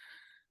 right?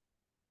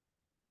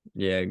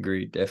 yeah,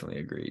 agreed,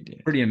 definitely agreed.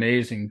 Yeah, Pretty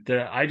amazing.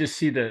 I just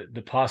see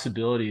the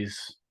possibilities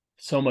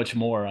so much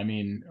more. I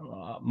mean,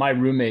 my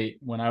roommate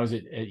when I was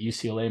at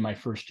UCLA my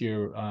first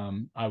year,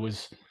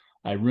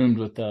 I roomed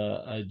with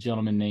a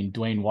gentleman named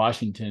Dwayne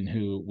Washington,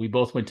 who we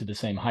both went to the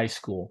same high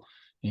school.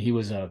 And he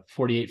was a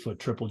 48-foot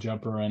triple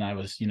jumper, and I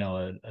was, a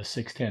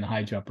 6'10"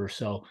 high jumper.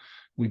 So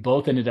we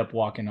both ended up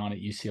walking on at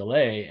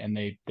UCLA, and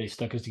they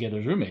stuck us together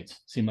as roommates.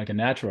 Seemed like a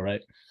natural,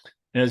 right?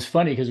 And it was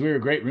funny because we were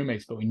great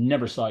roommates, but we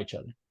never saw each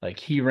other. Like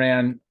he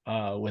ran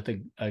with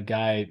a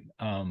guy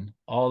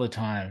all the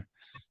time.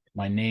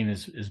 My name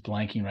is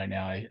blanking right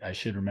now. I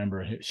should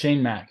remember.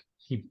 Shane Mack.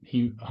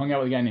 He hung out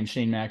with a guy named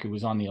Shane Mack, who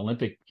was on the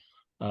Olympic,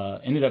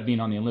 ended up being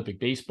on the Olympic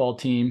baseball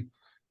team.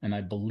 And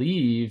I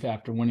believe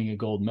after winning a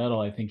gold medal,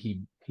 I think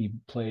he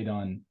played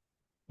on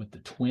with the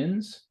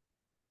Twins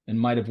and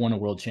might have won a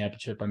world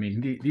championship. I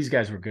mean, these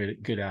guys were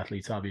good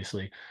athletes,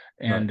 obviously.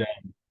 Right. And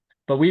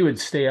but we would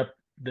stay up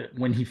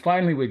when he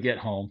finally would get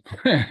home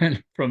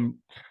from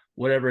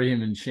whatever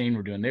him and Shane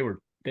were doing.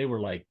 They were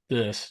like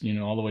this,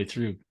 all the way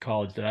through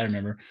college that I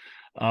remember.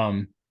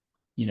 Um,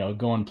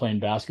 going playing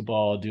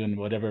basketball, doing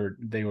whatever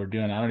they were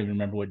doing. I don't even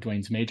remember what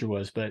Dwayne's major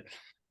was, but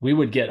we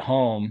would get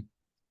home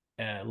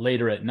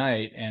later at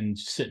night and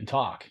sit and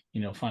talk,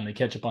 finally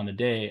catch up on the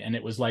day. And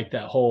it was like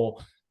that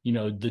whole,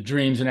 the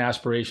dreams and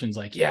aspirations,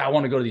 like, yeah, I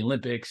want to go to the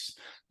Olympics.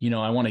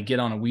 I want to get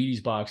on a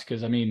Wheaties box.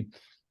 Cause I mean,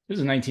 this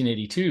is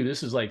 1982.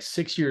 This is like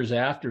 6 years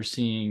after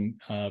seeing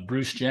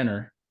Bruce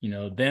Jenner,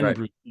 then Right.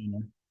 Bruce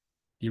Jenner,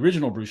 the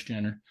original Bruce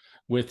Jenner,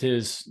 with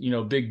his,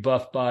 big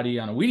buff body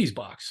on a Wheaties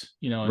box,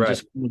 and Right.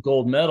 just the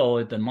gold medal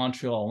at the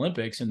Montreal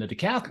Olympics in the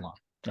decathlon.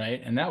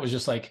 Right. And that was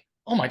just like,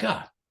 oh my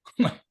God.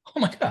 Oh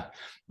my God,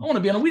 I want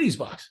to be on a Wheaties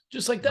box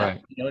just like that,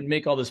 Right. and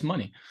make all this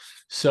money.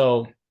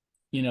 So,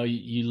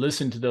 you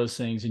listen to those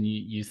things and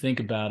you think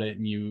about it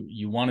and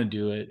you want to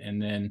do it.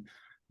 And then,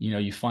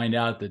 you find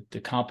out that the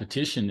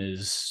competition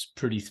is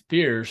pretty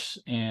fierce.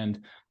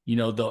 And,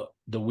 the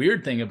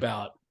weird thing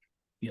about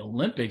the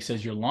Olympics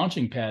as your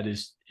launching pad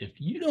is if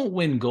you don't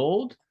win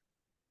gold,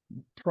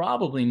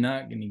 probably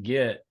not going to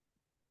get,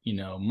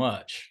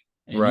 much.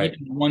 And Right.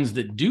 even the ones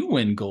that do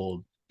win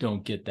gold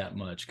don't get that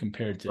much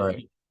compared to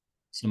Right.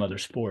 some other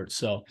sports.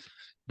 So,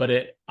 but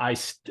I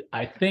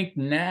think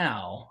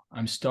now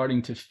I'm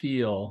starting to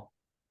feel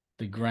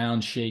the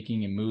ground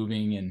shaking and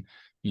moving, and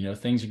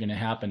things are going to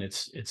happen.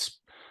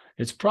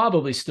 It's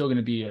probably still going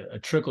to be a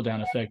trickle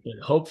down effect, but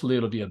hopefully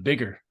it'll be a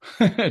bigger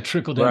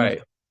trickle down Right.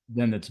 effect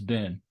than it's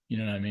been. You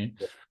know what I mean?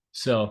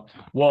 So,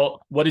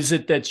 well, what is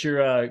it that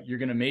you're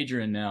going to major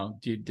in now?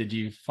 Did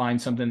you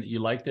find something that you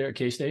like there at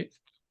K-State?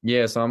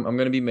 Yeah. So I'm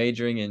going to be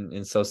majoring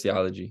in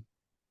sociology.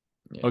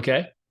 Yeah.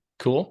 Okay,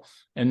 cool.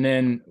 And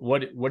then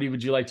what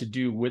would you like to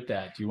do with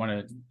that? Do you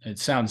want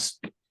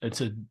to,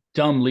 it's a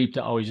dumb leap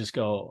to always just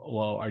go,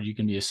 well, are you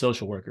can be a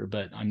social worker?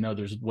 But I know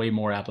there's way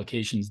more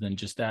applications than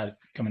just that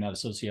coming out of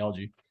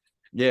sociology.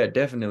 Yeah,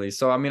 definitely.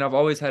 So I mean, I've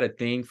always had a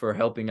thing for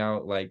helping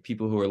out like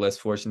people who are less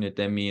fortunate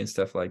than me and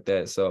stuff like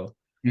that. So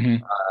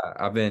Mm-hmm.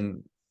 I've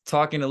been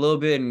talking a little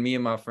bit, and me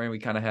and my friend, we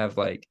kind of have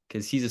like,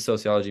 because he's a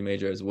sociology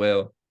major as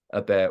well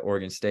up at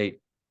Oregon State.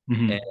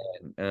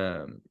 Mm-hmm.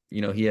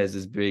 And he has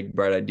this big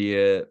bright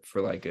idea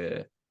for like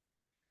a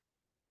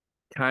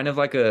kind of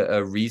like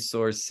a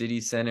resource city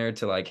center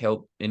to like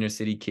help inner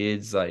city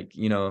kids like,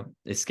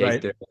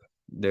 escape Right.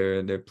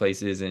 their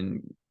places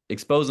and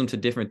expose them to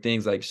different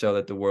things, like show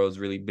that the world's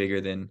really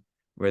bigger than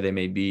where they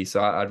may be.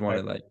 So I'd want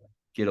Right. to like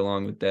get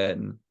along with that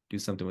and do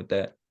something with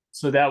that.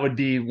 So that would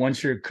be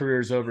once your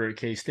career's over at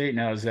K-State.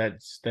 Now, is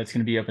that's going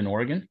to be up in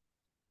Oregon?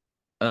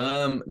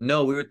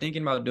 No, we were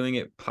thinking about doing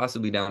it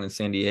possibly down in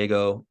San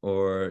Diego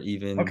or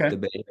even Okay. the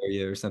Bay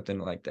Area or something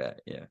like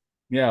that. Yeah.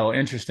 Yeah, well,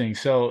 interesting.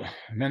 So,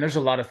 man, there's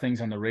a lot of things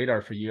on the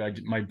radar for you.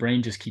 My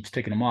brain just keeps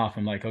ticking them off.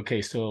 I'm like,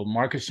 okay, so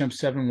Marcus jumped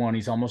 7-1.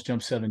 He's almost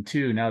jumped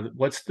 7-2. Now,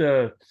 what's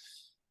they're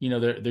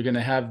going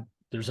to have,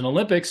 there's an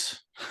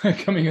Olympics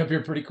coming up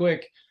here pretty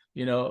quick.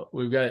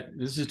 We've got,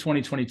 this is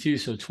 2022.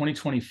 So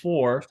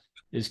 2024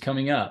 is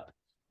coming up.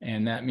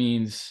 And that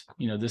means,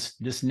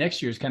 this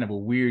next year is kind of a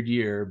weird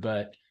year,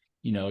 but,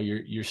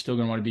 you're still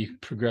going to want to be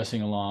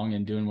progressing along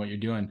and doing what you're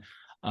doing.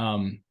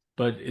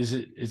 But is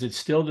it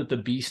still that the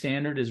B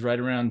standard is right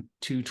around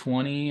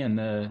 220 and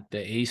the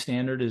A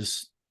standard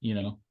is,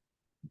 anything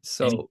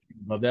So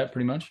above that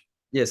pretty much?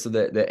 yeah, so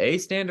the A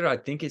standard, I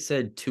think it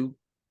said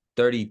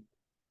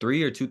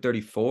 233 or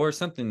 234 or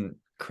something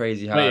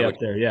crazy high, Way which up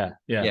there. Yeah.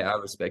 Yeah. yeah, I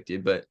respect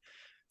it. But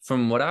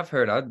from what I've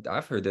heard,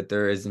 I've heard that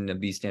there isn't a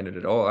B standard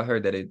at all. I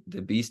heard that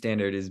the B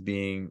standard is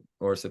being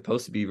or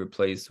supposed to be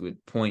replaced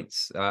with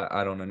points.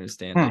 I don't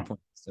understand the Huh. point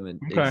system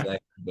Okay. exactly,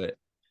 but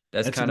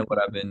that's That's a, kind of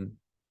what I've been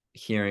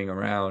hearing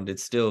around.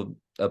 It's still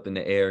up in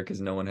the air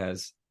because no one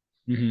has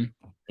mhm.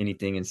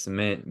 anything in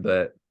cement.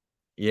 But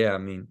yeah, I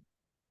mean,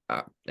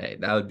 hey,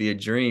 that would be a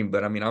dream.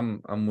 But I mean,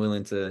 I'm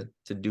willing to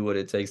do what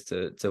it takes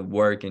to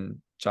work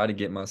and try to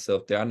get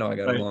myself there. I know I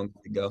got a Right. long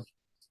way to go.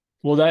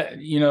 Well,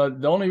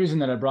 the only reason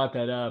that I brought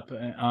that up,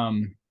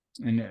 and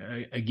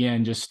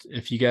again, just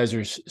if you guys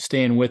are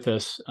staying with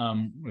us,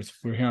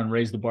 we're here on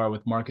Raise the Bar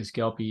with Marcus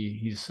Gelpi.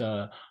 He's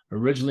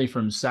originally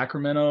from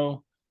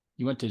Sacramento.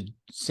 He went to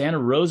Santa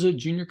Rosa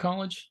Junior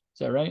College. Is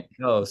that right?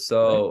 No, Right.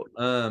 so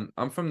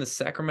I'm from the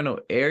Sacramento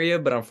area,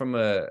 but I'm from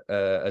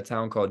a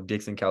town called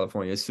Dixon,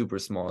 California. It's super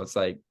small. It's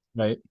like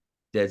Right.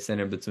 dead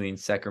center between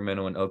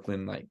Sacramento and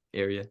Oakland, like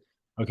area.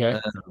 Okay.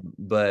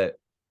 But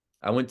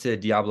I went to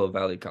Diablo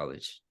Valley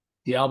College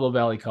Diablo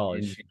Valley in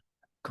College.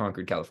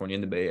 Concord, California, in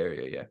the Bay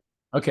Area. Yeah.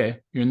 Okay.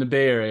 You're in the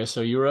Bay Area.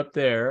 So you were up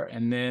there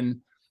and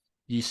then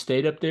you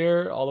stayed up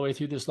there all the way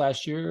through this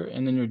last year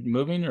and then you're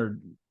moving, or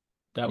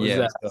that was Yeah.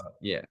 that. So,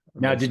 yeah.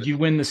 Now, did Eventually. you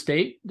win the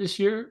state this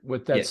year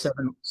with that Yes.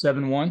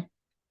 7-1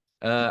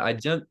 I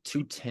jumped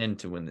 210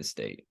 to win the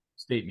state.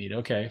 state meet?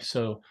 Okay.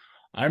 So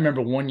I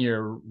remember one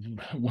year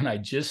when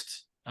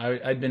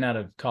I'd been out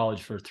of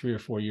college for 3 or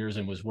 4 years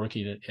and was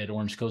working at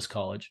Orange Coast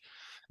College.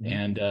 Mhm.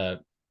 And,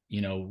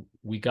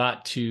 we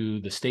got to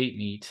the state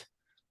meet.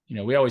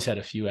 We always had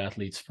a few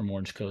athletes from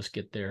Orange Coast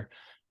get there.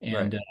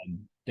 Right. And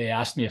they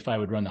asked me if I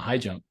would run the high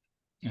jump.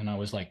 And I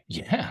was like,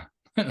 yeah,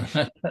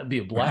 that'd be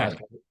a blast.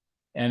 Right.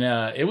 And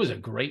it was a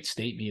great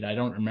state meet. I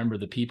don't remember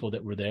the people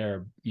that were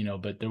there,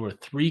 but there were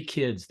 3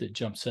 kids that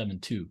jumped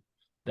 7.2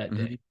 that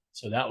Mhm. day.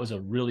 So that was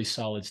a really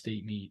solid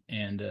state meet.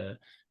 And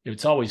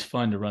it's always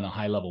fun to run a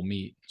high level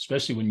meet,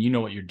 especially when you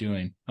know what you're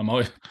doing. I'm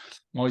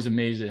always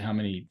amazed at how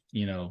many,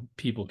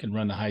 people can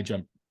run the high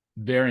jump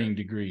varying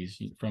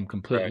degrees from Right.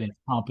 completely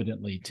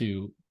incompetently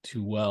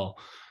to well.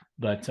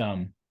 But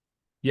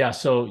yeah,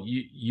 so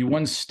you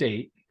won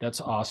state. That's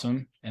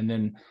awesome. And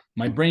then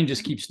my brain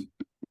just keeps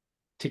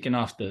ticking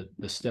off the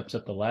steps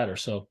up the ladder.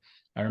 So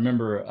I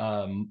remember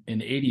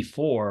in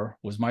 '84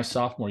 was my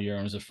sophomore year,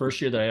 and it was the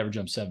first year that I ever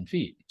jumped 7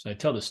 feet. So I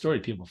tell the story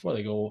to people before.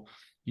 They go, well,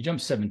 you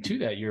jumped 7.2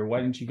 that year.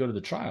 Why didn't you go to the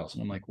trials?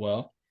 And I'm like,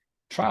 well,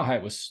 trial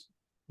height was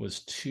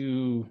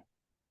two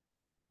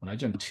when I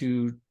jumped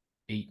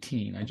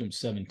 218. I jumped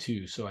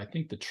 7.2. So I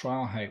think the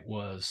trial height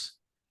was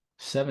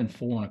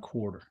 7.4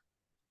 1/4.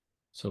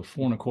 So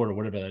 4 1/4,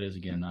 whatever that is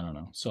again, I don't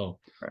know. So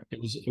Right.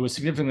 it was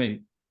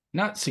significantly,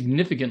 not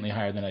significantly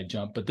higher than I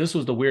jumped, but this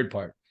was the weird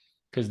part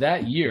because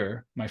that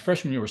year my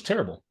freshman year was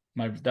terrible.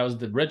 That was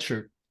the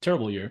redshirt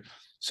terrible year.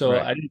 So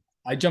Right.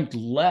 I jumped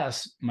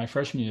less my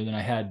freshman year than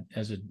I had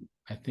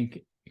I think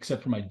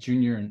except for my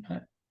junior, and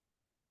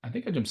I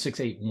think I jumped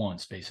 6.8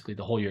 once basically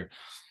the whole year.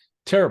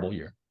 Terrible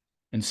year,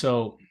 and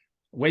so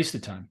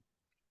wasted time.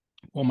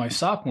 Well, my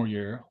sophomore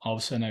year, all of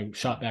a sudden I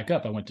shot back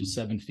up. I went to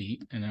 7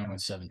 feet, and then I went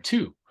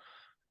 7.2.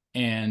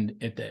 And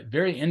at the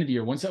very end of the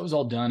year, once that was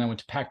all done, I went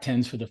to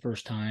Pac-10s for the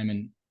first time,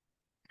 and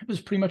it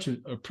was pretty much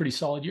a pretty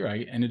solid year.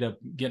 I ended up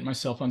getting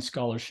myself on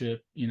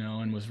scholarship,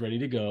 and was ready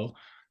to go.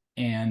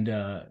 And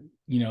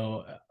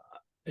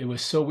it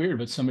was so weird.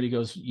 But somebody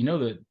goes,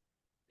 that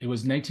it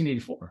was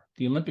 1984.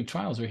 The Olympic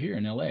trials are here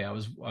in LA. I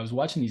was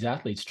watching these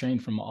athletes train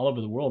from all over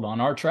the world on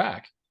our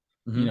track,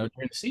 Mhm. during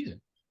the season.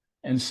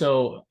 And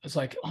so it's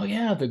like, oh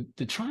yeah,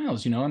 the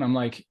trials, and I'm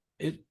like,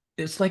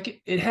 it's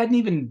like it hadn't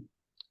even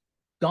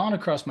gone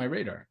across my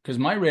radar because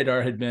my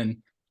radar had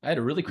been, I had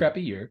a really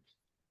crappy year.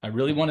 I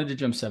really wanted to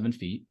jump 7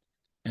 feet,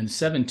 and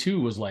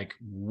 7.2 was like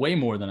way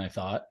more than I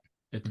thought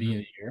at the Mhm. beginning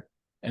of the year.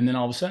 And then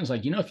all of a sudden, it's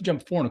like, if you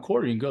jump 4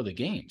 1/4, you can go to the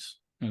games.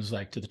 And it was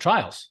like to the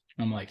trials.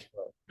 And I'm like,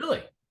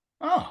 really?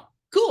 Oh,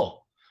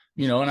 cool.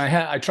 And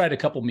I tried a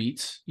couple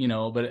meets,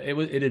 but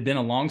it had been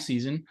a long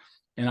season,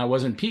 and I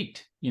wasn't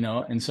peaked,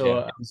 and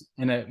so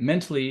Yeah.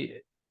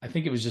 mentally, I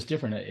think it was just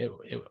different.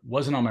 It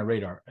wasn't on my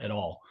radar at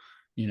all,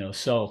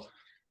 so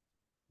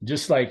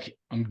just like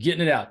I'm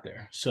getting it out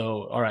there.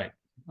 So, all right,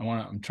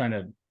 I'm trying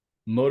to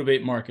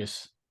motivate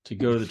Marcus to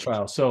go to the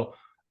trial. So,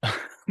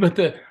 but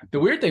the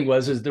weird thing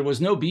is there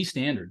was no B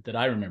standard that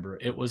I remember.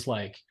 It was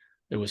like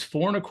it was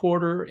 4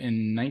 1/4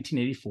 in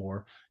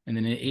 1984, and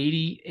then in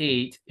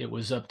 '88 it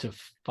was up to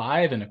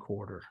 5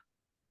 1/4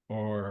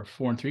 or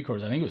 4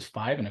 3/4. I think it was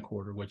 5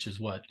 1/4, which is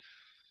what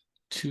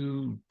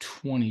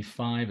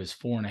 225 is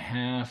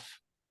 4.5.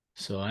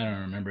 So I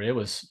don't remember. It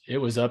was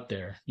up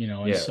there,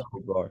 and Yeah. so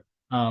Big bar.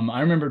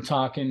 I remember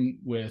talking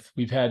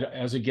we've had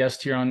as a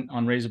guest here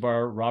on Raise a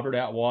Bar, Robert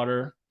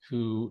Atwater,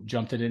 who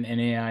jumped at an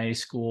NAIA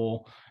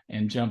school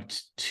and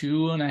jumped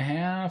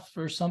 2.5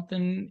 or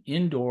something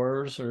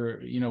indoors,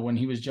 or, when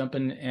he was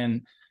jumping.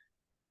 And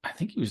I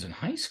think he was in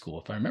high school,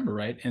 if I remember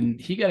right. And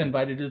he got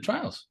invited to the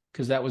trials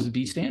because that was the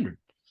B standard,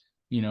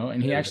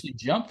 and he Yeah. actually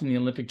jumped in the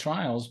Olympic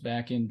trials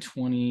back in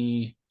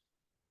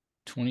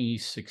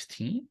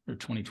 2016 or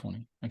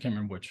 2020. I can't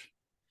remember which.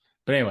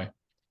 But anyway,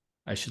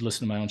 I should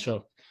listen to my own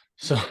show.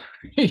 So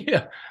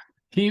yeah,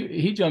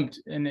 he jumped,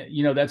 and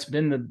that's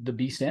been the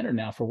B standard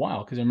now for a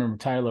while. Because I remember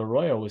Tyler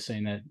Arroyo was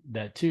saying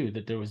that too,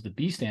 that there was the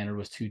B standard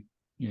was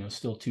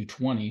still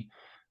 220,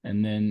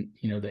 and then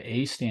the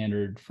A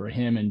standard for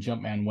him and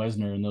Jumpman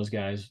Wesner and those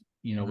guys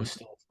Mhm. was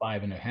still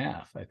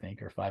 5.5, I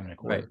think, or five and a Right.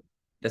 quarter.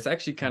 That's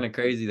actually kind of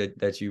crazy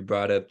that you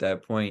brought up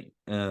that point.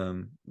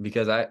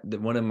 Because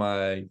one of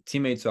my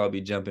teammates who I'll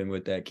be jumping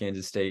with at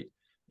Kansas State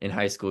in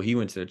high school, he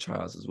went to the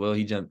trials as well.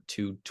 He jumped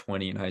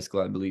 220 in high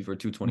school, I believe, or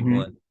Mm-hmm.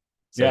 221.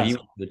 So he Yes.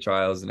 went to the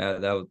trials, and that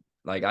was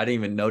like I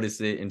didn't even notice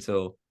it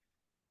until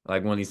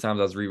like one of these times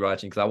I was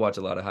rewatching because I watch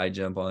a lot of high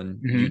jump on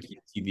Mm-hmm. YouTube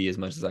TV as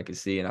much as I could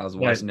see, and I was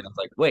Right. watching it. I was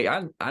like, wait,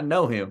 I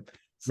know him.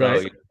 So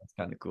Right. yeah, that's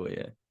kind of cool.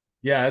 Yeah.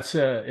 Yeah, it's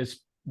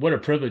what a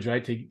privilege,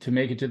 right? To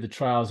make it to the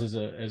trials as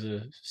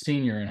a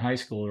senior in high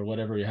school or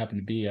whatever you happen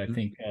to be. I Mhm.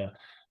 think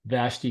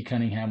Vashti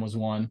Cunningham was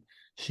one.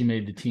 She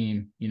made the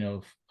team,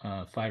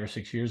 5 or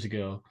 6 years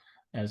ago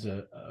as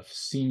a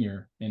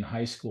senior in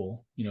high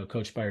school,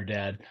 coached by her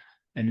dad.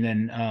 And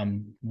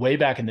then way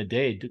back in the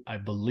day, I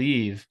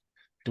believe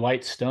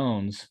Dwight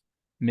Stones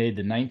made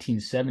the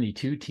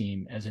 1972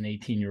 team as an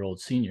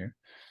 18-year-old senior.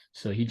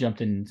 So he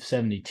jumped in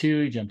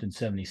 72, he jumped in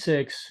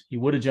 76. He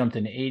would have jumped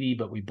in 80,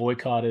 but we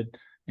boycotted,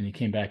 and he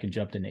came back and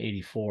jumped in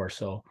 84.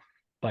 So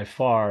by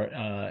far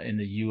in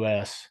the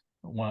U.S.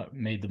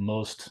 made the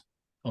most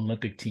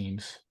Olympic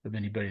teams of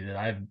anybody that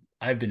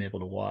I've been able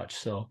to watch.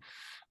 So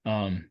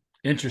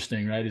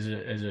interesting, right?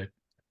 As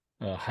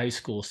a high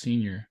school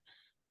senior,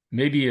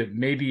 maybe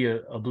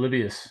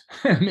oblivious,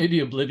 maybe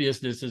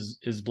obliviousness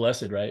is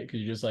blessed, right?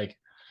 Because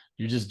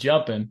you're just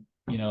jumping,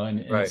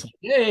 and Right. it's like,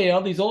 hey,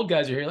 all these old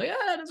guys are here. Like,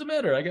 it doesn't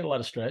matter. I got a lot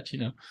of stretch.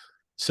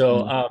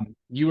 So Mhm.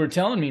 you were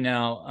telling me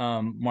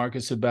now,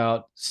 Marcus,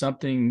 about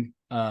something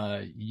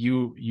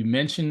you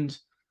mentioned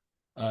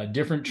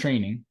different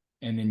training,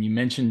 and then you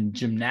mentioned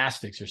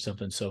gymnastics or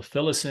something. So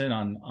fill us in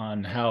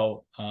on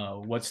how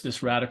what's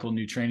this radical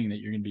new training that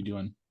you're going to be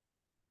doing?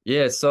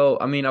 Yeah, so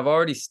I mean, I've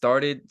already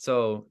started.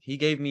 So he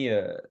gave me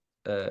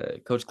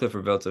Coach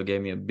Clifford Velto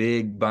gave me a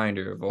big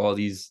binder of all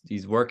these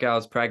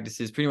workouts,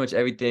 practices, pretty much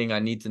everything I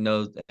need to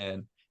know.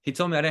 And he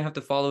told me I didn't have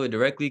to follow it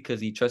directly because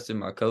he trusted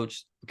my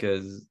coach,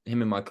 because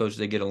him and my coach,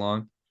 they get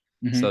along.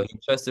 So Mm-hmm. he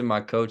trusted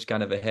my coach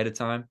kind of ahead of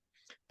time.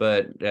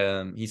 But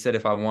he said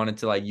if I wanted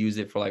to like use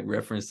it for like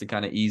reference to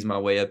kind of ease my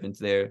way up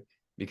into there,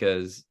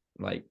 because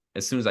like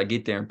as soon as I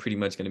get there, I'm pretty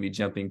much going to be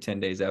jumping 10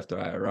 days after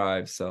I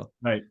arrive. So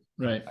Right,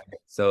 right,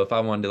 so if I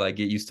wanted to like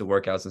get used to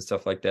workouts and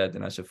stuff like that,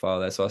 then I should follow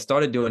that. So I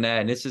started doing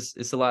that, and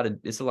it's a lot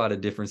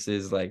of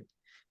differences. Like,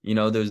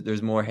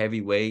 there's more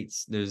heavy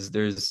weights.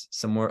 There's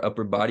some more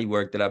upper body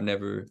work that I've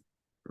never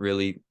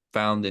really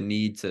found the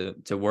need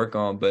to work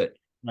on, but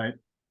right.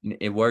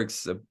 it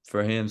works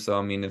for him. So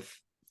I mean, if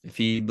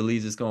he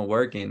believes it's gonna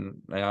work,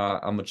 and I'm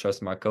gonna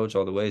trust my coach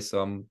all the way. So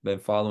I'm been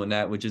following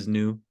that, which is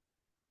new.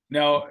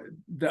 Now,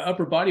 the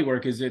upper body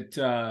work, is it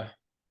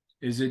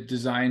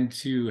designed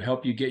to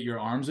help you get your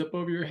arms up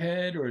over your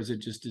head, or is it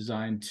just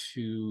designed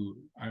to?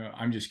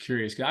 I'm just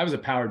curious because I was a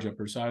power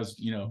jumper, so I was,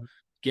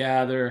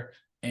 gather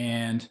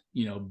and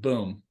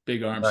boom,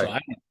 big arms. So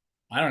Right.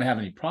 I don't have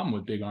any problem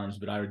with big arms,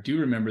 but I do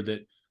remember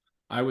that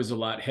I was a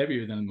lot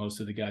heavier than most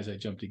of the guys I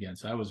jumped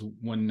against. I was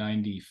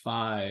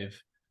 195.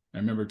 I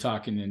remember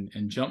talking,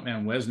 and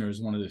Jumpman Wesner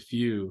is one of the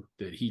few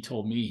that he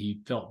told me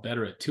he felt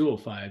better at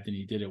 205 than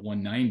he did at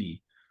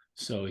 190.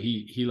 So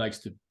he likes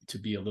to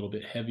be a little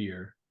bit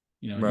heavier,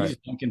 and Right. he's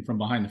dunking from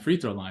behind the free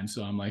throw line.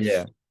 So I'm like,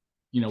 Yeah.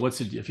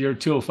 what's it if you're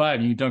 205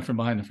 and you dunk from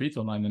behind the free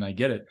throw line, then I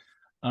get it.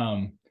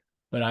 Um,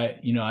 but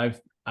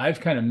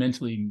I've kind of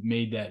mentally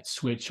made that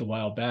switch a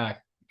while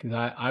back because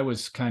I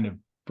was kind of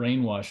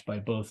brainwashed by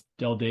both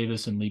Del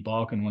Davis and Lee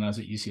Balkin when I was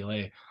at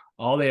UCLA.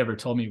 All they ever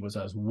told me was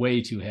I was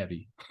way too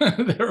heavy.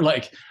 They were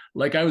like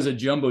I was a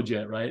jumbo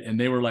jet, right? And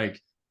they were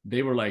like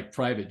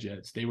private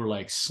jets. They were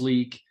like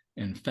sleek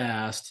and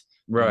fast,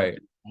 Right.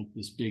 like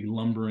this big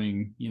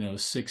lumbering,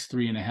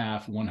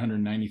 6'3.5",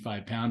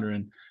 195 pounder.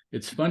 And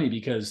it's funny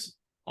because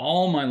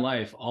all my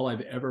life, all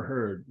I've ever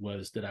heard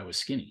was that I was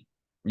skinny.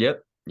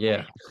 Yep. I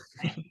Yeah.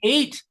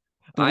 hate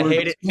the I word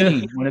hate it too.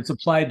 skinny when it's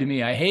applied to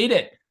me. I hate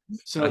it.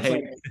 So I it's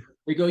like hate it.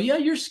 they go, "Yeah,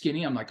 you're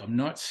skinny." I'm like, "I'm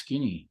not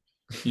skinny."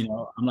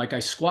 I'm like, I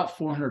squat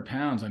 400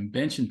 pounds. I'm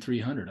benching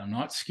 300. I'm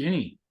not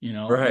skinny.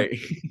 And Right.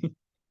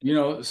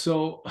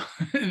 so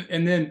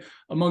and then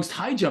amongst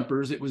high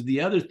jumpers, it was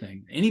the other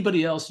thing.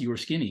 Anybody else, you were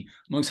skinny.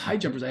 Amongst high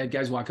jumpers, I had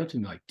guys walk up to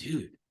me like,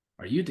 "Dude,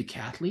 are you a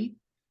decathlete?"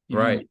 I'm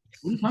Right. like,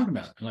 "What are you talking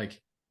about?" I'm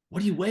like,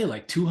 "What do you weigh?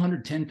 Like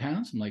 210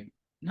 pounds?" I'm like,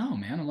 "No,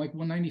 man, I'm like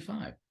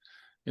 195."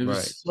 It Right.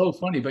 was so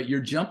funny, but you're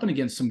jumping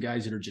against some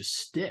guys that are just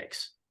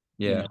sticks.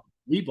 You know, Yeah.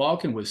 Lee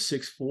Balkin was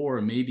 6'4",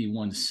 maybe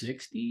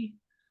 160,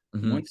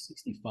 Hmm.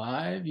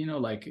 165.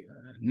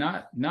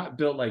 Not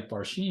built like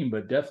Barshim,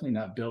 but definitely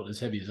not built as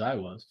heavy as I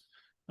was.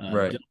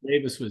 Right. Del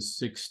Davis was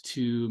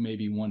 6'2",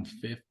 maybe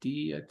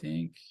 150, I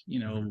think.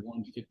 Mhm.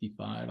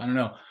 155. I don't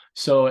know.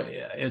 So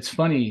it's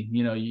funny.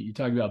 You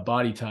talk about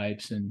body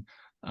types, and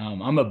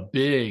I'm a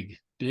big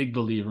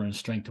believer in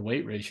strength to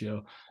weight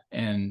ratio,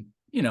 and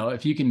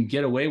if you can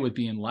get away with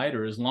being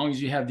lighter, as long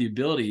as you have the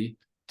ability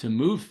to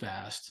move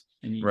fast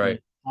and you Right.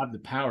 have the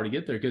power to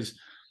get there, because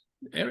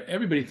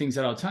everybody thinks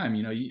that all the time.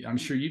 I'm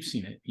sure you've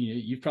seen it.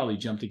 You've probably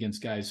jumped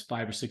against guys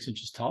 5 or 6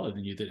 inches taller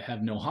than you that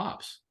have no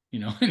hops.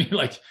 And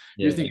you're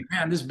Yeah. thinking,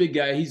 man, this big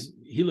guy,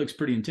 he looks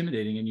pretty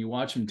intimidating. And you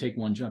watch him take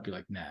one jump, you're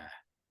like, nah.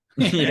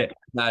 Yeah.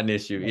 Not an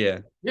issue. Yeah.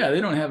 Yeah,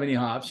 they don't have any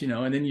hops,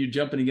 and then you're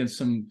jumping against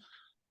some.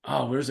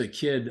 Oh, where's a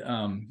kid?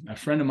 A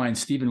friend of mine,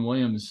 Stephen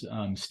Williams.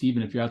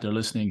 Stephen, if you're out there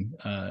listening,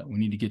 we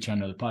need to get you on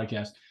another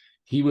podcast.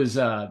 He was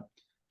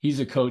he's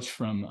a coach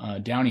from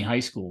Downey High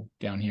School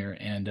down here,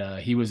 and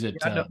he was at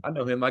Yeah. I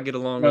know him. I get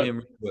along with him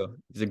really well.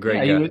 He's a yeah,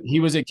 great he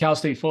guy. was at Cal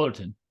State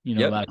Fullerton,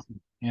 Yep. last year,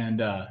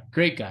 and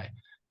great guy.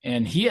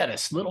 And he had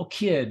this little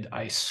kid,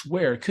 I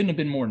swear, couldn't have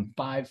been more than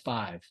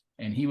 5'5",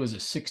 and he was a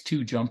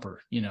 6'2"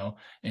 jumper,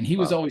 and he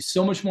was Wow. always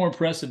so much more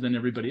impressive than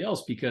everybody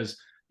else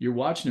because you're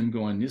watching him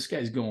going, this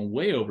guy's going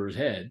way over his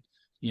head,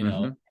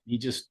 Hmm. he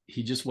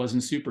just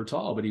wasn't super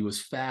tall, but he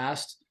was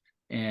fast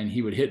and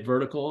he would hit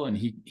vertical and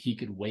he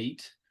could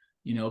wait,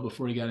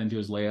 before he got into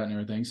his layout and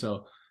everything.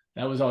 So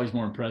that was always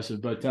more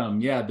impressive. But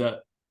yeah,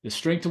 the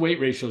strength to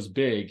weight ratio is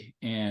big,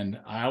 and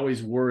I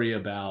always worry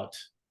about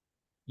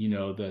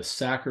the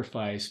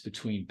sacrifice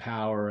between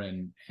power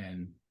and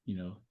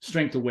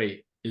strength to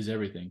weight is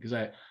everything, because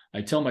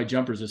I tell my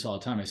jumpers this all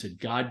the time. I said,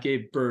 God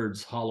gave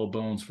birds hollow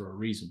bones for a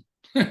reason.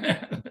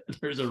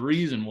 There's a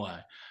reason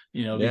why,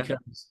 Yeah.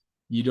 because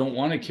you don't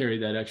want to carry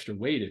that extra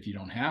weight if you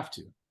don't have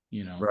to,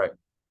 Right.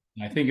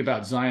 And I think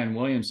about Zion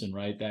Williamson,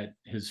 right? That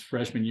his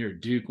freshman year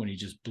at Duke when he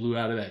just blew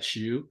out of that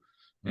shoe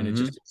and it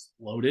Mm-hmm. just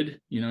exploded,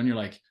 and you're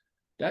like,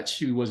 that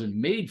shoe wasn't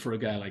made for a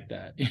guy like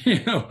that,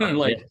 and Yeah.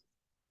 like,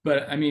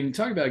 but I mean,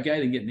 talk about a guy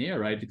that can get in the air,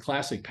 right? The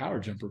classic power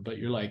jumper, but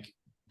you're like,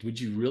 would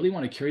you really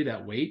want to carry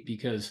that weight?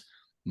 Because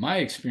my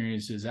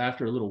experience is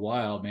after a little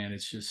while, man,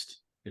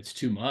 it's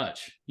too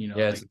much,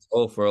 Yeah,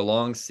 like, for a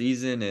long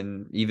season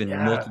and even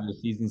yeah. multiple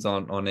seasons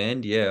on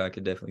end. Yeah, I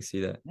could definitely see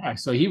that. Yeah.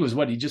 So he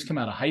just come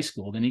out of high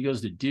school. Then he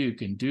goes to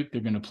Duke, and Duke,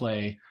 they're going to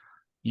play,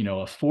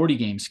 a 40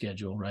 game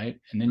schedule, right?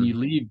 And then you Mhm.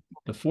 leave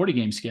the 40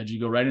 game schedule, you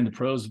go right into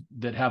pros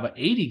that have an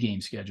 80 game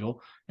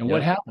schedule. And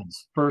what Yep.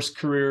 happens? First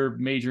career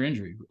major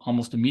injury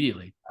almost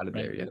immediately, Out of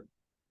right? there. Yeah.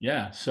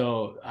 Yeah.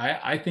 So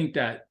I think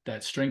that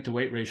strength to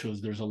weight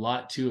ratios, there's a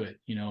lot to it,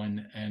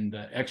 and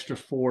the extra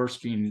force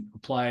being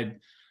applied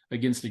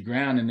against the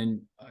ground. And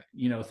then,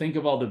 think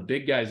of all the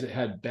big guys that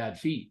had bad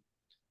feet,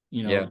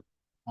 you Yeah.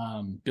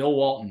 know, Bill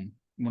Walton,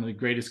 one of the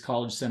greatest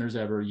college centers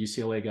ever,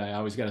 UCLA guy. I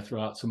always got to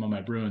throw out some of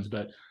my Bruins,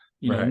 but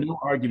Right. no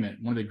argument.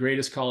 One of the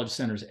greatest college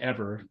centers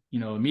ever.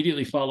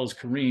 Immediately follows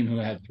Kareem, who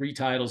had 3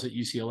 titles at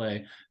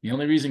UCLA. The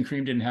only reason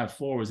Kareem didn't have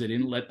 4 was they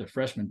didn't let the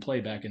freshmen play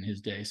back in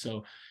his day,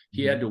 so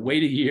he had Mhm. to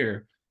wait a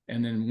year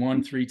and then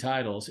won 3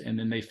 titles, and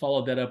then they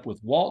followed that up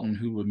with Walton,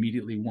 who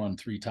immediately won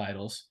 3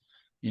 titles.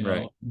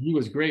 Right. He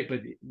was great,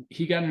 but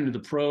he got into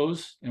the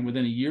pros, and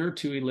within a year or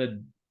two, he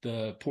led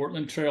the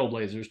Portland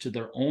Trailblazers to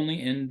their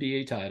only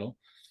NBA title.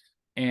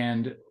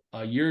 And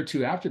a year or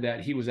two after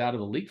that, he was out of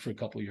the league for a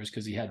couple of years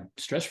because he had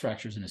stress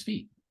fractures in his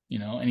feet,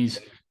 and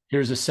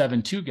here's a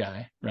 7'2"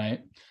 guy,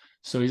 right?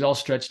 So he's all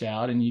stretched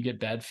out and you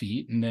get bad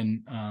feet. And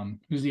then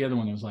who's the other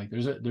one that was like,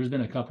 there's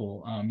been a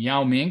couple.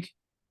 Yao Ming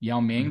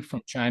Mhm.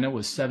 from China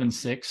was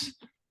 7'6",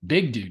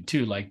 big dude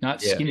too, like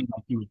not Yeah. skinny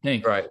like you would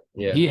think. Right.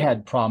 Yeah. He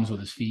had problems with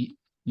his feet,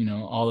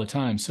 all the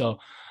time. So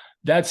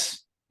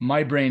that's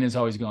my brain is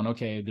always going,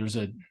 okay, there's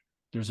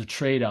a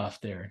trade-off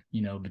there,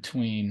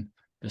 between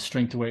the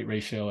strength to weight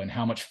ratio and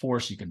how much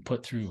force you can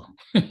put through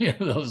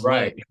those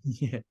Right.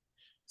 legs. Yeah.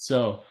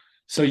 So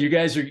you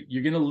guys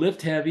you're going to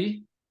lift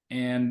heavy.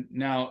 And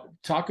now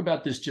talk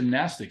about this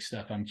gymnastics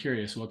stuff. I'm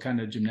curious, what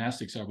kind of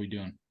gymnastics are we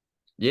doing?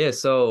 Yeah.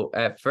 So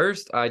at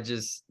first, I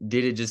just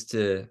did it just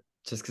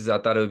because I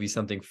thought it would be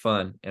something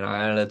fun, and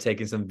I ended up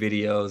taking some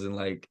videos and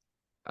like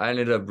I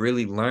ended up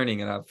really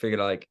learning, and I figured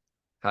like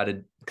how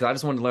to because I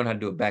just wanted to learn how to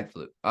do a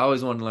backflip. I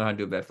always wanted to learn how to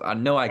do a backflip. I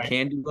know I Right.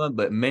 can do one,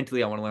 but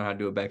mentally I want to learn how to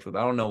do a backflip.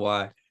 I don't know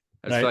why. I just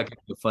feel Right. like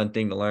it's a fun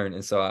thing to learn,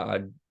 and so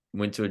I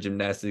went to a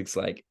gymnastics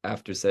like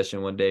after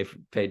session one day,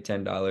 paid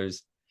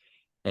 $10,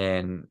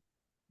 and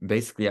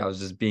basically I was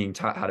just being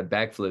taught how to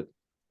backflip.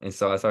 And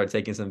so I started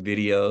taking some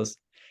videos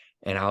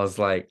and I was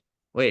like,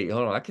 wait,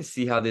 hold on, I can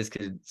see how this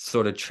could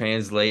sort of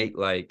translate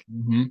like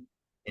Mm-hmm.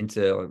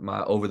 into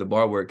my over the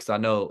bar work. Cause I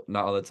know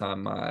not all the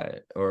time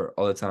my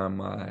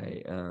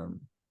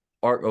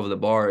arc over the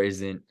bar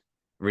isn't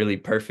really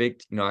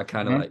perfect. I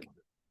kind of Uh-huh. like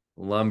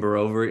lumber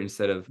over it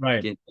instead of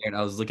Right. getting there. And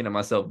I was looking at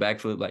myself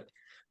backflip, like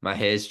my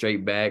head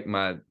straight back,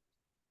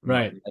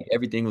 Right. like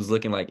everything was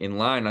looking like in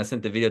line. I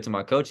sent the video to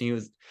my coach,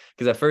 and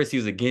because at first he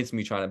was against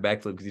me trying to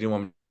backflip because he didn't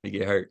want me to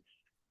get hurt.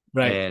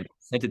 Right. And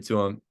sent it to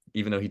him,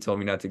 even though he told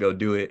me not to go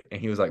do it. And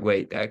he was like,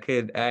 "Wait, that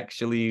could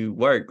actually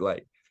work,"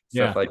 like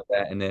stuff Yeah. like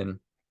that. And then,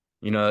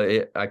 you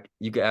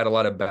could add a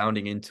lot of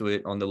bounding into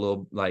it on the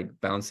little like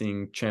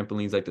bouncing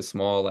trampolines, like the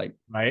small like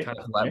Right. kind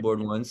of Right.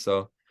 flatboard ones.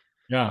 So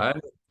Yeah. I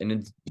and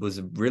it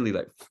was really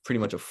like pretty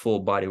much a full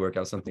body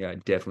workout, something I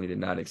definitely did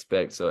not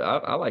expect. So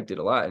I liked it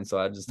a lot, and so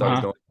I just started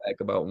Uh-huh. going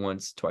back about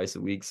once, twice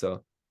a week.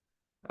 So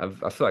I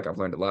feel like I've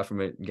learned a lot from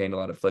it, gained a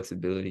lot of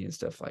flexibility and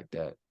stuff like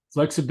that.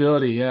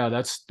 Flexibility, yeah,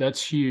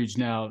 that's huge.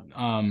 Now,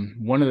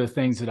 one of the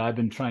things that I've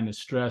been trying to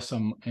stress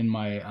in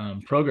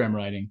my program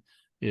writing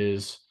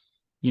is,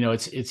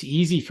 it's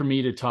easy for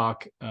me to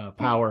talk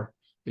power.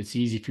 It's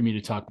easy for me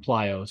to talk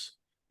plyos.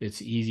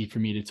 It's easy for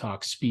me to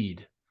talk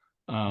speed.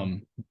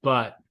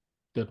 But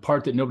the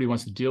part that nobody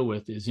wants to deal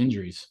with is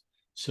injuries.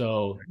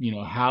 So,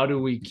 how do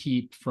we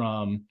keep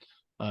from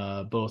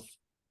both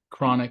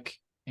chronic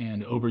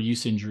and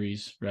overuse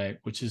injuries, right?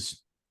 Which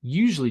is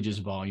usually just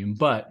volume,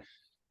 but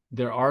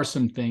there are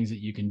some things that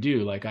you can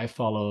do. Like I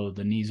follow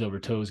the knees over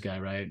toes guy,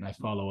 right? And I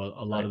follow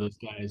a lot Right. of those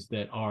guys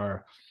that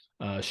are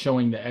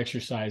showing the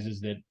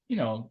exercises that,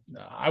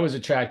 I was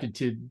attracted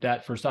to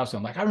that first off. So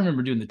I'm like, I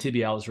remember doing the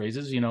tibialis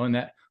raises, and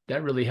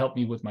that really helped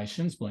me with my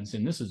shin splints.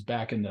 And this is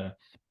back in the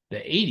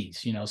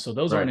 80s, so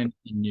those aren't Right.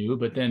 anything new.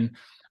 But then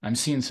I'm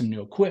seeing some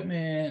new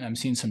equipment, I'm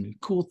seeing some new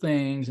cool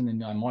things, and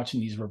then I'm watching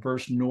these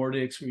reverse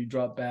Nordics where you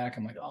drop back.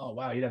 I'm like, oh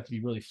wow, you'd have to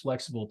be really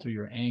flexible through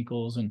your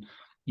ankles and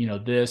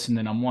this. And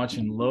then I'm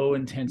watching low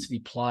intensity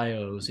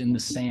plyos in the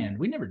sand.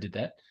 We never did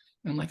that.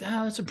 And I'm like,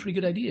 that's a pretty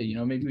good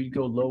idea. Maybe we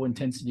go low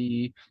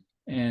intensity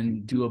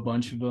and do a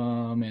bunch of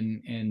them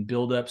and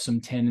build up some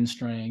tendon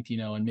strength,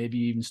 and maybe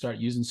even start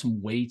using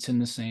some weights in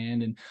the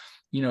sand. And,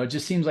 it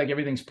just seems like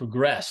everything's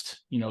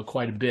progressed,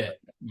 quite a bit.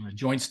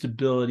 Joint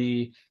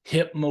stability,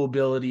 hip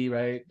mobility,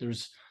 right?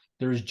 There's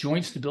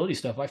joint stability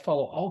stuff. I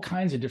follow all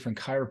kinds of different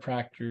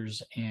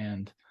chiropractors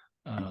and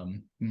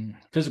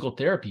physical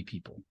therapy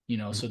people,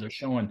 so they're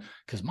showing,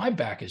 because my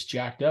back is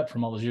jacked up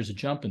from all those years of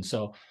jumping.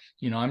 So,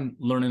 I'm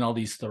learning all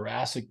these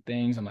thoracic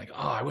things. I'm like,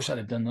 oh, I wish I'd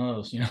have done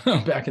those,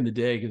 back in the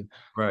day, because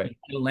Right.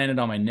 I landed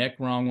on my neck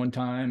wrong one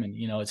time, and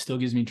it still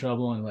gives me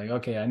trouble. And like,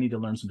 okay, I need to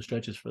learn some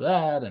stretches for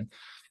that. And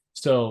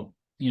so,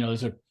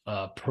 there's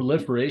a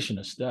proliferation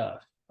of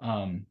stuff.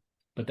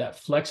 But that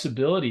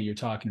flexibility you're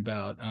talking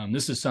about,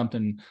 this is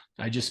something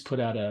I just put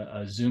out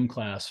a Zoom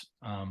class.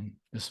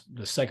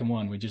 The second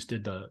one, we just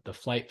did the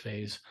flight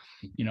phase.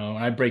 When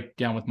I break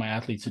down with my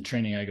athletes at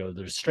training, I go,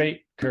 there's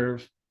straight,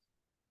 curve,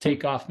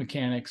 takeoff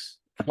mechanics,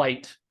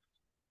 flight,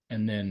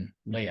 and then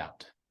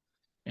layout.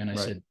 And I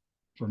said,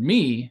 for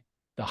me,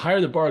 the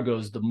higher the bar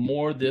goes, the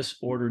more this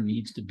order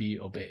needs to be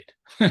obeyed,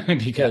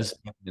 because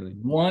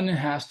one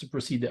has to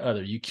precede the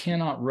other. You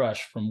cannot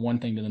rush from one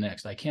thing to the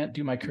next. I can't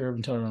do my curve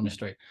until I run my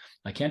straight.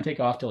 I can't take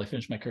off till I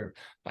finish my curve.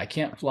 I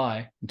can't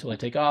fly until I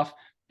take off,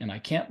 and I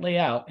can't lay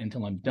out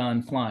until I'm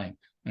done flying.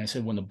 And I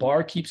said, when the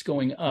bar keeps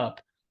going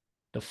up,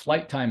 the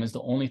flight time is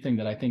the only thing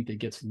that I think that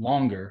gets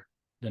longer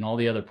than all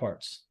the other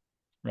parts,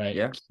 right?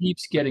 Yeah. It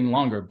keeps getting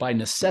longer by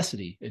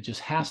necessity. It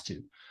just has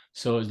to.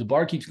 So as the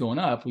bar keeps going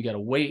up, we got to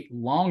wait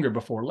longer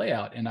before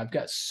layout. And I've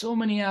got so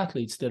many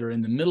athletes that are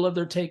in the middle of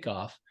their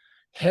takeoff,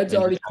 heads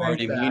already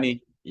leaning.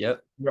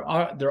 Yep.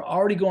 They're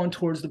already going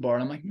towards the bar.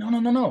 And I'm like,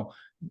 no.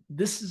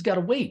 This has got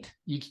to wait.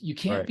 You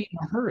can't be in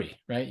a hurry,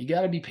 right? You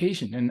got to be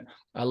patient. And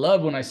I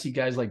love when I see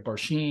guys like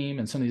Barshim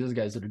and some of these other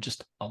guys that are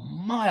just a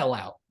mile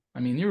out.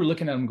 I mean, you were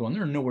looking at them going,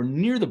 they're nowhere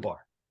near the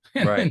bar.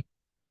 Right.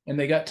 And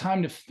they got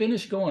time to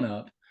finish going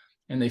up.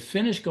 And they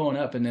finish going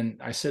up. And then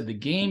I said, the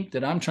game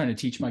that I'm trying to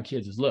teach my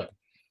kids is, look,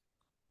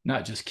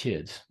 not just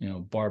kids,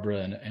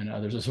 Barbara and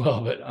others as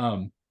well. But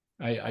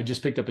I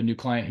just picked up a new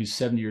client who's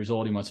 70 years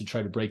old. He wants to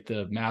try to break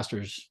the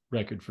Masters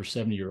record for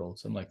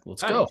 70-year-olds. I'm like,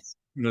 let's go.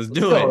 Let's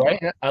do it. Right?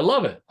 I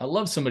love it. I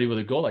love somebody with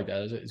a goal like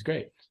that. It's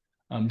great.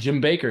 Jim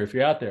Baker, if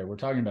you're out there, we're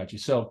talking about you.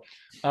 So,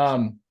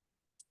 the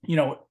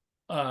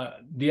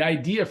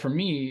idea for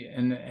me,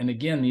 and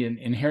again, the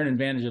inherent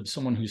advantage of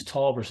someone who's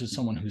tall versus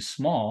someone who's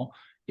small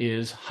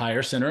is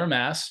higher center of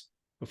mass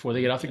before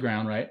they get off the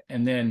ground, right?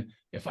 And then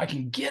if I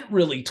can get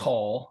really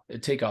tall,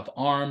 take off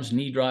arms,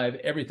 knee drive,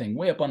 everything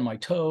way up on my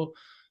toe,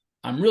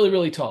 I'm really,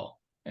 really tall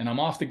and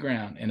I'm off the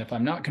ground. And if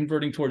I'm not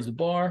converting towards the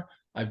bar,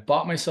 I've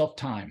bought myself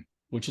time,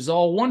 which is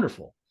all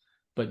wonderful.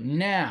 But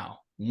now,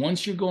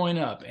 once you're going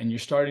up and you're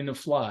starting to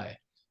fly,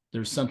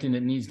 there's something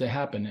that needs to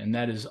happen. And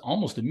that is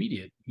almost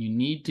immediate. You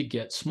need to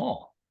get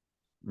small.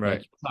 Right.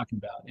 Like you're talking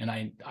about. And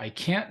I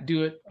can't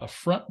do it a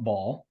front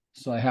ball.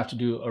 So I have to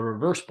do a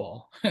reverse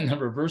ball. And the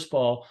reverse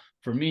ball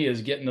for me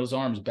is getting those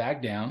arms back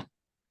down,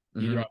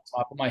 either on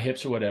top of my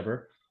hips or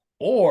whatever.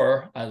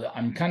 Or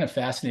I'm kind of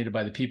fascinated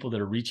by the people that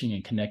are reaching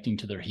and connecting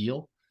to their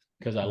heel,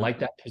 because I like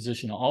that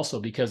position also,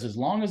 because as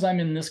long as I'm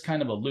in this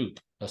kind of a loop,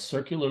 a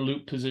circular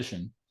loop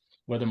position,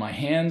 whether my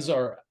hands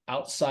are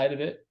outside of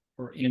it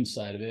or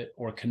inside of it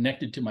or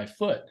connected to my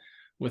foot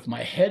with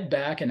my head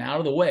back and out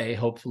of the way,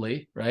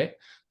 hopefully, right?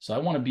 So I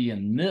want to be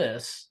in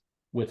this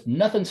with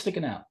nothing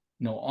sticking out.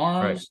 No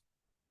arms,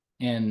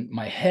 and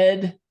my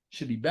head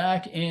should be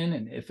back in.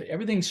 And if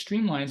everything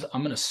streamlines,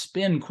 I'm going to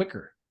spin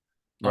quicker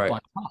up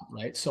on top,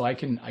 right? So I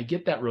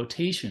get that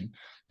rotation.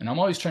 And I'm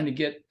always trying to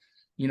get,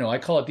 I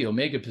call it the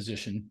Omega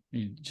position.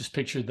 You just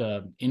picture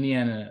the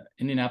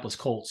Indianapolis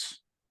Colts,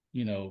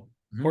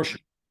 horseshoe.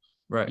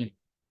 Right.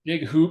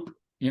 Big hoop,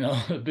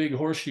 a big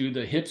horseshoe.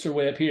 The hips are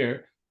way up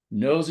here.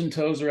 Nose and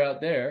toes are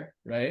out there,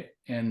 right?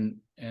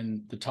 And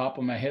the top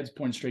of my head's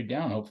pointing straight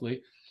down,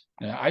 hopefully.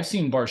 I've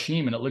seen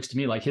Barshim, and it looks to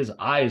me like his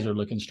eyes are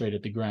looking straight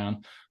at the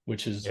ground,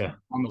 which is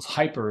almost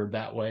hyper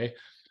that way.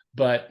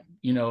 But,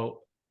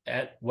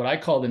 at what I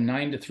call the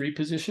 9-3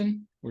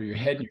 position, where your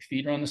head and your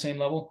feet are on the same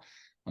level,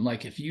 I'm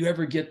like, if you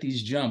ever get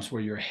these jumps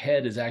where your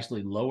head is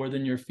actually lower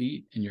than your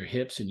feet and your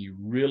hips, and you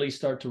really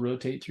start to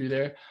rotate through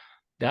there,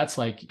 that's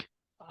like,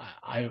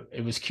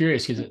 it was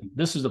curious, because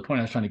this is the point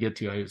I was trying to get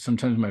to.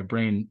 Sometimes my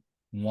brain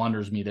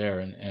wanders me there,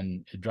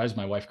 and it drives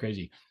my wife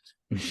crazy.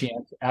 When she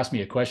asks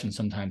me a question,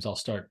 sometimes I'll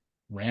start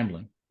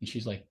rambling, and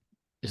she's like,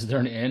 is there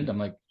an end? I'm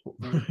like,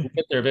 we'll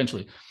get there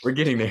eventually. We're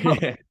getting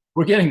there.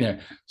 We're getting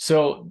there.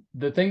 So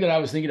the thing that I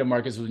was thinking of,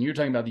 Marcus, when you were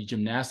talking about the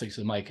gymnastics,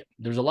 I'm like,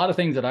 there's a lot of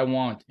things that I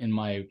want in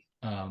my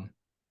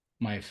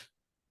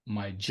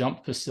my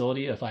jump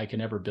facility, if I can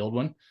ever build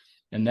one.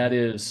 And that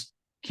is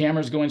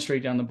cameras going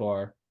straight down the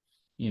bar,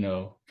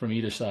 from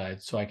either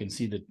side, so I can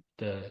see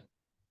the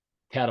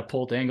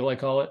catapult angle, I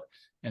call it.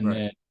 And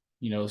then,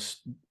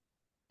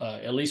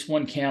 at least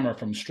one camera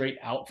from straight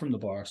out from the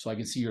bar, so I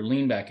can see your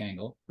lean back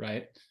angle,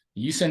 right?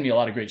 You send me a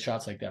lot of great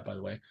shots like that, by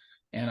the way.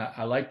 And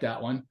I like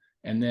that one.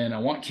 And then I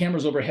want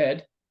cameras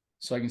overhead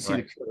so I can see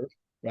the curve,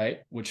 right?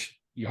 Which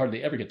you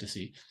hardly ever get to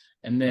see.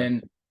 And Right.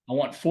 then I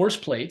want force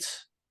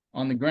plates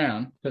on the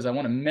ground because I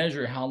want to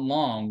measure how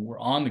long we're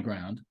on the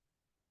ground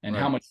and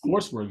how Right. much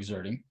force we're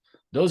exerting.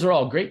 Those are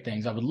all great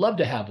things. I would love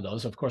to have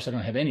those. Of course, I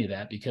don't have any of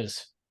that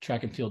because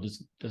track and field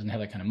doesn't have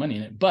that kind of money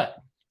in it. But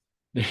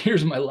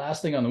here's my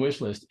last thing on the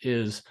wish list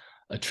is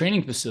a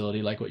training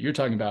facility like what you're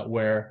talking about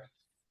where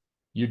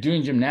you're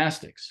doing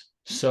gymnastics.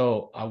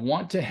 So I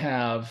want to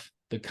have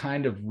the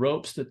kind of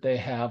ropes that they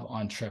have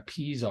on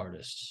trapeze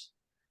artists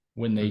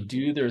when they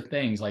do their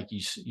things, like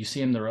you see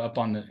them, they're up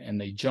on the, and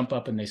they jump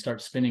up and they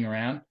start spinning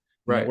around and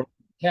they Right. work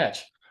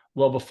catch.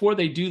 Well, before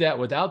they do that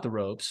without the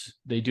ropes,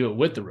 they do it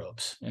with the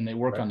ropes and they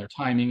work Right. on their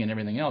timing and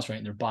everything else, right?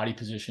 And their body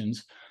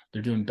positions,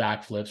 they're doing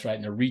backflips, right?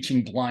 And they're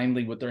reaching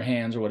blindly with their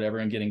hands or whatever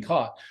and getting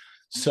caught.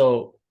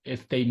 So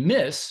if they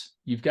miss,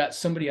 you've got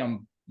somebody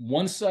on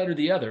one side or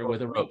the other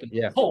with a rope and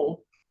Yeah.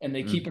 pull, and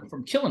they keep them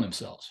from killing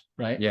themselves,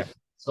 right? Yeah.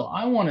 So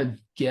I want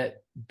to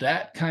get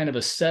that kind of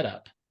a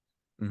setup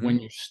when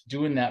you're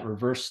doing that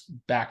reverse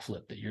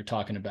backflip that you're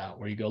talking about,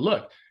 where you go,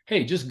 look,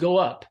 hey, just go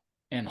up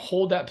and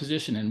hold that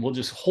position and we'll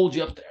just hold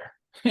you up there.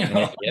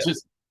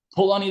 Just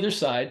pull on either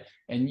side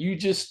and you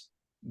just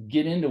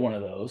get into one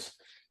of those,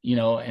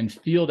 and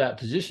feel that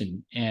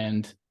position.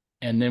 And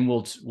then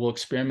we'll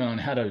experiment on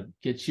how to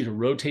get you to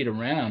rotate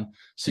around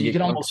so you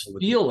can almost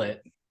feel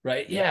it,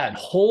 right? Yeah, and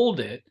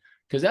hold it.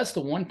 Because that's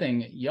the one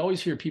thing you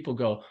always hear people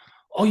go,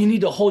 oh, you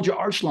need to hold your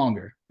arch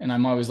longer. And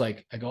I'm always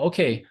like, I go,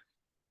 okay,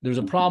 there's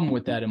a problem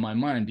with that in my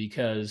mind,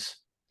 because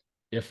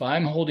if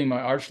I'm holding my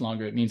arch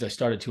longer, it means I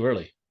started too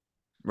early.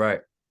 Right.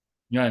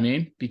 You know what I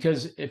mean?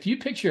 Because if you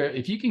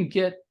can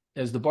get,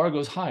 as the bar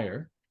goes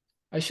higher,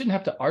 I shouldn't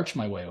have to arch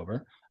my way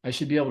over. I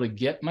should be able to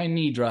get my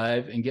knee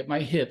drive and get my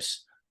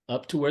hips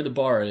up to where the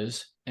bar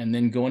is and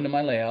then go into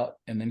my layout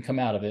and then come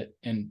out of it.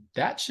 And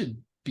that should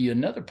be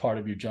another part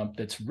of your jump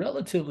that's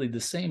relatively the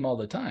same all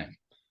the time.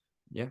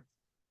 Yeah.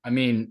 I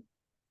mean,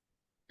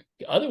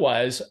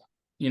 otherwise,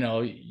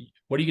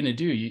 what are you going to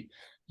do?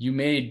 You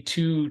made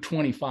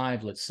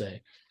 225, let's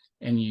say,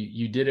 and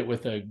you did it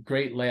with a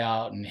great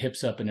layout and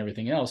hips up and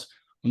everything else.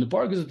 When the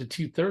bar goes up to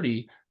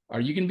 230, are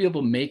you going to be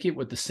able to make it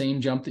with the same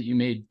jump that you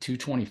made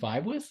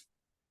 225 with?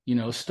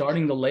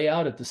 Starting the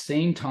layout at the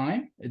same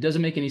time? It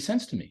doesn't make any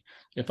sense to me.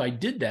 If I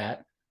did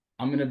that,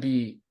 I'm going to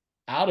be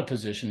out of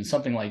position in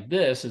something like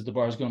this as the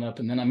bar is going up,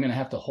 and then I'm going to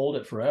have to hold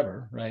it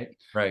forever, right?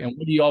 Right. And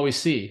what do you always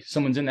see?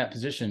 Someone's in that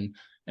position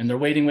and they're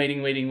waiting.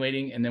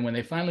 And then when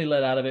they finally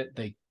let out of it,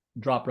 they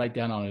drop right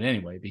down on it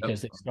anyway,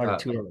 because they started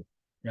too early,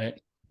 right?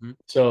 Mm-hmm.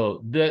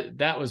 So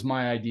that was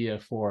my idea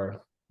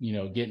for,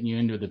 getting you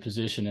into the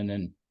position and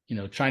then,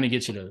 trying to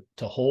get you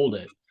to hold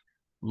it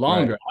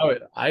longer.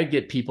 Right. I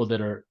get people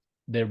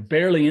they're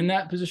barely in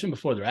that position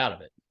before they're out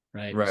of it,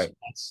 right? Right.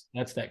 So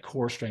that's that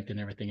core strength and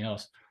everything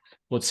else.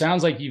 Well, it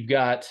sounds like you've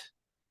got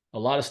a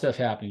lot of stuff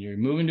happening. You're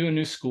moving to a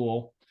new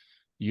school.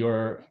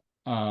 You're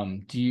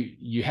do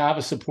you have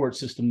a support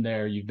system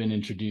there you've been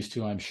introduced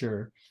to, I'm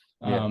sure.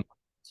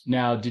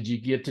 Now, did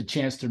you get the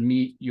chance to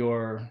meet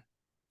your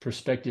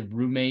prospective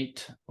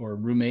roommate or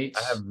roommates?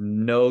 I have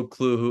no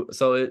clue who.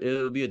 So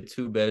it'll be a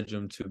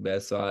 2-bedroom,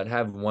 2-bed. So I'd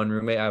have one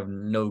roommate. I have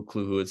no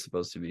clue who it's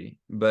supposed to be.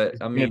 But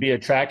I mean, gonna be a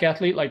track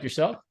athlete like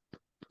yourself?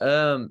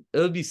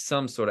 It'll be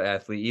some sort of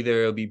athlete.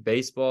 Either it'll be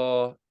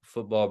baseball,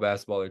 football,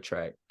 basketball, or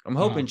track. I'm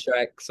hoping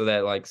track, so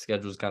that like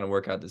schedules kind of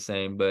work out the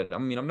same. But I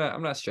mean, I'm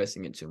not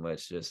stressing it too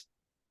much. Just,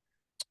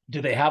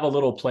 do they have a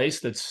little place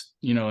that's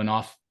an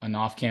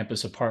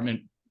off-campus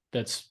apartment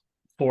that's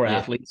for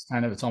athletes?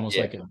 Kind of, it's almost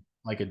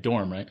like a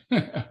dorm, right?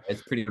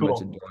 It's pretty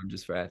much a dorm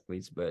just for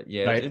athletes. But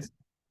yeah, right.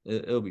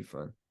 It'll be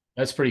fun.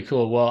 That's pretty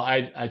cool. Well,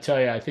 I tell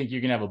you, I think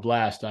you're gonna have a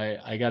blast.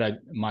 I got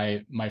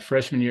my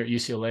freshman year at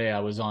UCLA. I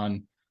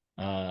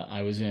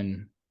was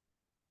in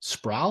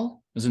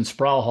Sproul. I was in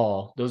Sproul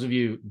Hall. Those of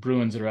you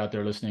Bruins that are out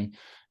there listening,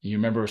 you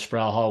remember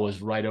Sproul Hall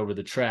was right over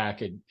the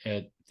track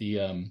at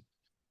the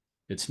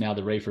it's now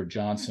the Rayford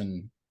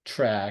Johnson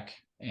track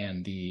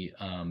and the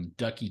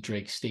Ducky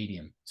Drake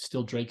Stadium,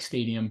 still Drake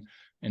Stadium.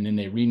 And then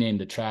they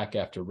renamed the track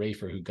after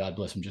Rayford, who, God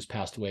bless him, just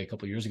passed away a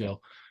couple of years ago,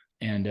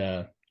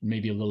 and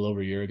maybe a little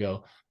over a year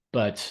ago.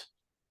 But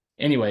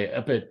anyway,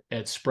 up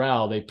at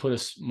Sproul, they put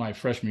us, my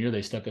freshman year,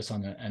 they stuck us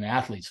on an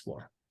athlete's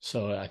floor.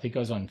 So I think I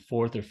was on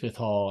 4th or 5th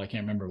hall. I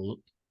can't remember,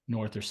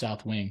 north or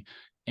south wing.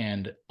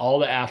 And all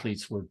the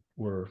athletes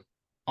were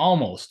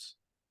almost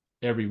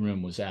every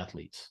room was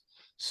athletes.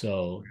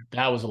 So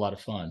that was a lot of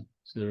fun.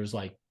 So there was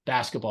like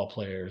basketball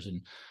players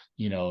and,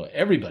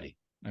 everybody.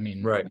 I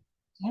mean, right.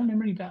 I don't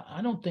remember any,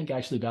 I don't think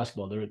actually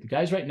basketball. The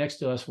guys right next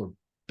to us were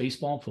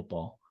baseball and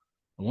football.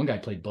 And one guy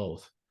played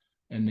both.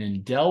 And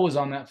then Dell was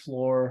on that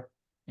floor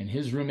and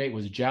his roommate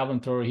was a javelin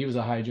thrower. He was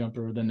a high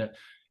jumper. Then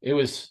they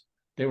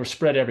were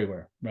spread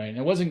everywhere, right? And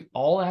it wasn't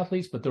all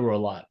athletes, but there were a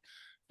lot.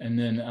 And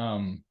then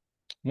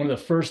one of the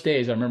first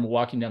days, I remember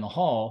walking down the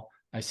hall,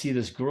 I see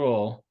this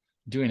girl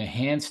doing a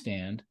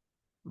handstand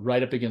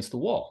right up against the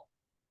wall,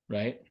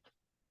 right?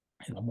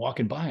 And I'm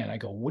walking by and I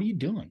go, what are you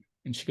doing?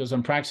 And she goes,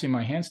 I'm practicing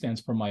my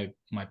handstands for my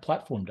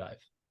platform dive.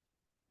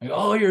 I go,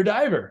 oh, you're a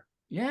diver.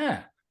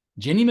 Yeah.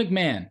 Jenny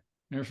McMahon.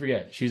 never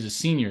forget. She was a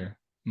senior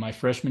my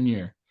freshman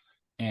year,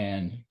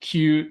 and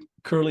cute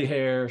curly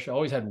hair. She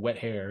always had wet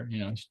hair,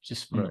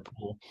 just from the Right.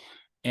 pool.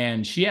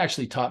 And she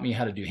actually taught me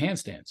how to do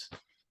handstands. Right.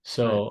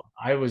 So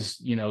I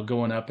was,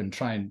 going up and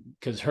trying,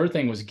 because her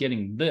thing was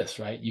getting this,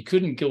 right. You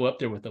couldn't go up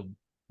there with a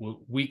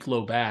weak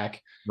low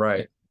back,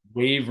 Right.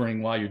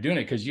 wavering while you're doing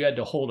it, because you had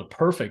to hold a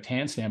perfect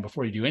handstand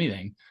before you do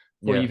anything,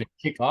 before you Yeah. even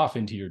kick off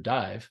into your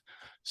dive.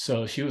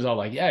 So she was all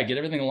like, yeah, get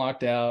everything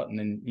locked out. And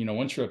then,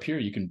 once you're up here,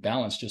 you can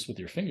balance just with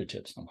your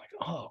fingertips. I'm like,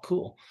 oh,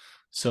 cool.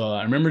 So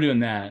I remember doing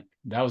that.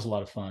 That was a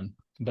lot of fun.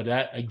 But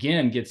that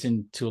again gets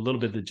into a little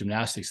bit of the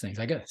gymnastics things.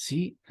 I got to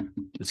see.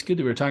 It's good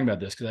that we were talking about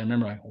this, because I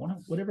remember like,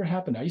 whatever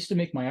happened. I used to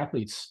make my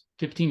athletes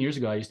 15 years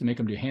ago. I used to make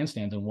them do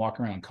handstands and walk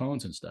around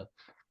cones and stuff.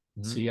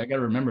 Mhm. See, I got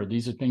to remember,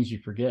 these are things you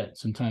forget.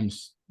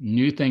 Sometimes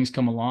new things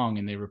come along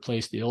and they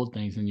replace the old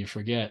things, and you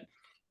forget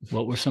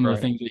what were some of the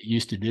Right. things that you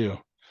used to do.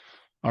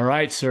 All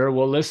right, sir.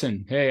 Well,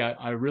 listen, hey,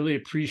 I really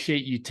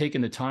appreciate you taking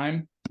the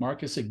time,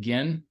 Marcus,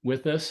 again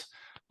with us.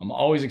 I'm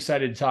always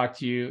excited to talk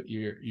to you.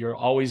 You're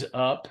always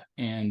up,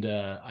 and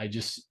I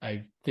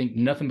think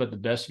nothing but the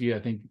best of you. I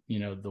think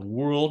the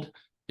world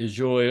is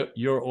your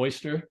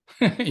oyster.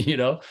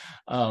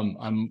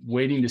 I'm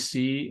waiting to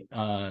see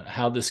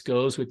how this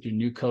goes with your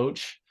new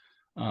coach.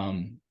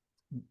 Um,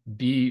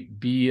 be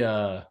be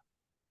uh,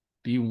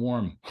 be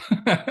warm.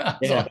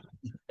 Yeah.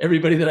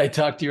 Everybody that I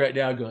talk to right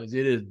now goes,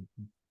 it is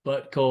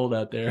butt cold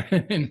out there.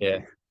 And Yeah.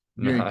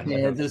 you're in No, no,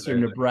 Kansas or sir.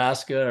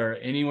 Nebraska or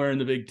anywhere in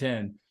the Big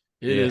Ten.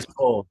 It Yeah. is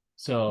cold.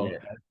 So Yeah.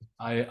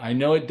 I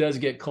know it does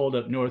get cold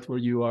up north where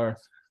you are.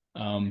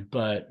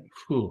 But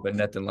whew, But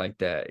nothing like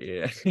that.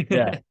 Yeah.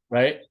 yeah,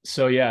 right.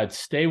 So yeah,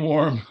 stay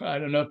warm. I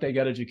don't know if they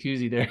got a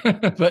jacuzzi there,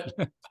 but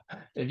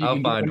if you I'll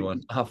can get find one,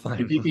 one. I'll if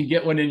find you one. can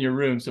get one in your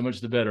room, so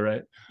much the better,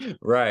 right?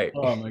 Right.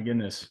 Oh my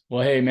goodness.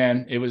 Well, hey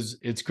man,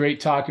 it's great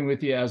talking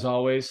with you as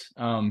always.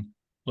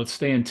 Let's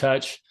stay in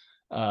touch.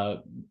 Uh,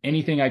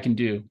 Anything I can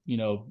do,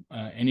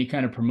 any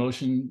kind of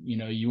promotion, you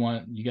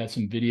got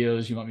some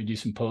videos, you want me to do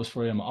some posts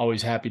for you, I'm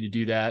always happy to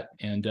do that.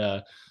 And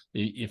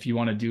if you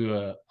want to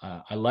do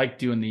I like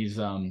doing these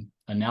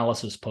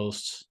analysis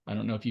posts. I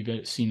don't know if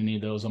you've seen any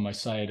of those on my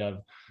site.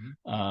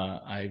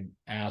 I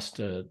asked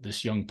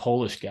this young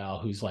Polish gal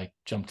who's like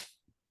jumped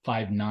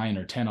 5'9"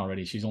 or 10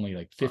 already. She's only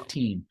like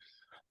 15,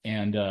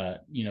 and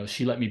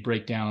she let me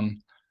break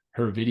down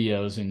her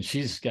videos, and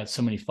she's got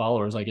so many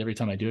followers. Like every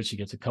time I do it, she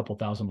gets a couple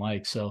thousand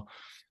likes. So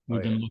Oh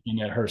we've yeah. been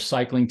looking at her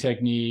cycling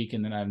technique,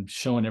 and then I'm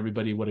showing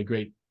everybody what a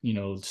great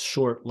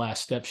short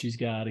last step she's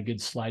got, a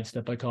good slide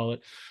step I call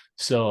it.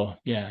 So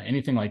yeah,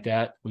 anything like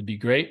that would be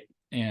great.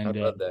 And I'd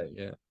love that.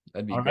 Yeah.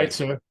 That'd be all right, great.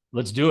 sir,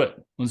 let's do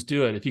it. Let's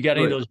do it. If you got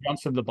Do any of it. those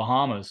jumps from the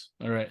Bahamas,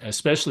 all right,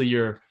 especially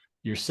your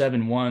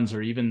 7.1s,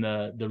 or even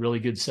the really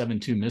good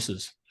 7.2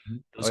 misses, Oh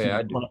those can yeah,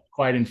 I be do.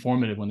 quite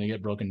informative when they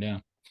get broken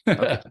down.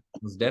 Oh,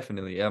 most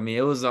definitely. I mean,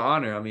 it was an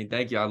honor. I mean,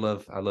 thank you. I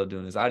love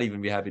doing this. I'd even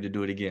be happy to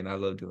do it again. I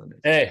love doing this.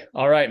 Hey,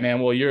 all right,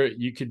 man. Well,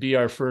 you could be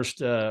our first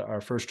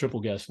triple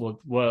guest. Well,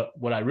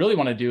 what I really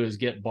want to do is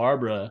get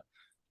Barbara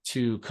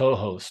to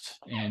co-host,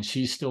 and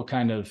she's still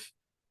kind of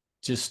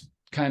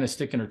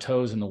sticking her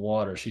toes in the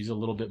water. She's a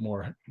little bit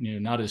more,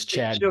 not as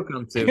Chad. She'll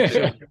come too.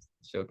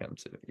 She'll come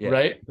too. Yeah.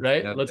 Right.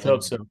 Yeah, Let's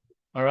hope so.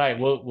 All right,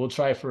 we'll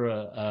try for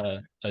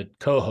a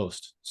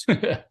co-host.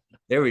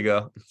 there we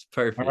go. It's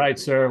All perfect. right,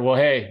 sir. Well,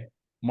 hey,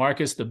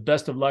 Marcus, the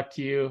best of luck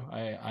to you.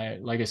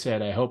 Like I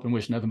said, I hope and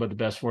wish nothing but the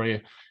best for you,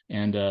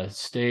 and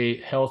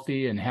stay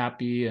healthy and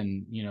happy,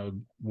 and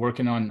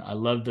working on. I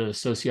love the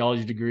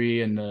sociology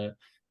degree and the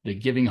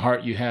giving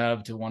heart you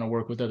have to want to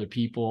work with other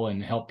people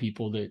and help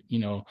people that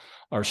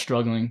are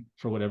struggling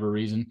for whatever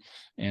reason,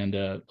 and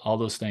all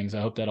those things.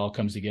 I hope that all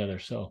comes together.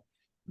 So,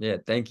 Yeah,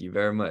 thank you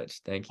very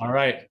much. Thank all you.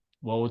 right.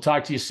 Well, we'll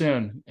talk to you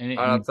soon, All right,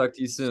 I'll and talk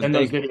to you soon. send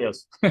those Thank you.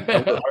 videos. I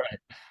All will. right.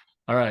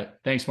 All right.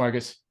 Thanks,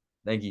 Marcus.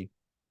 Thank you.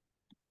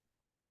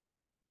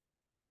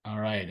 All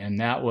right.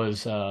 And that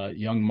was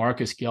young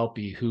Marcus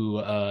Gelpi, who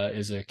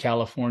is a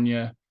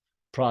California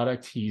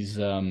product. He's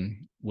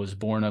was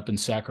born up in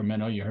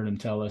Sacramento. You heard him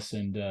tell us,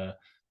 and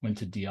went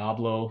to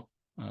Diablo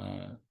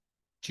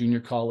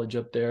Junior College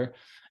up there,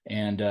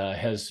 and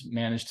has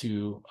managed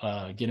to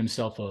get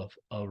himself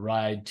a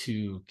ride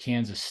to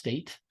Kansas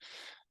State.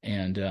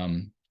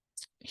 And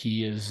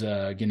he's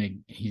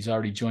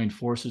already joined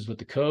forces with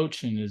the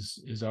coach, and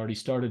is already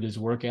started his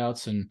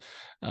workouts, and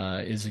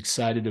is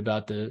excited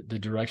about the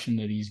direction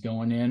that he's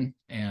going in.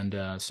 And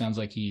sounds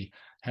like he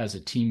has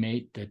a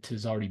teammate that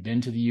has already been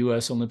to the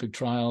U.S. Olympic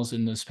trials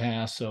in this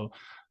past. So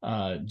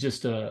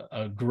just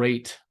a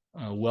great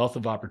wealth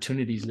of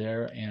opportunities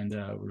there, and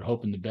we're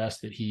hoping the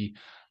best that he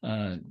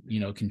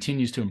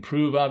continues to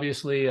improve.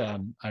 Obviously, I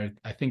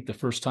think the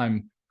first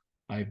time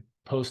I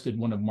posted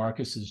one of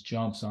Marcus's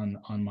jumps on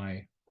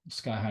my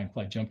Sky High and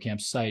Fly Jump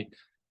Camp site,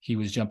 he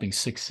was jumping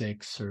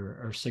 6'6"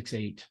 or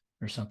 6'8"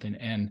 or something,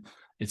 and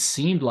it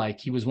seemed like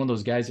he was one of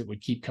those guys that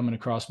would keep coming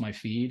across my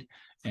feed,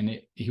 and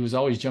he was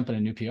always jumping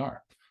a new PR.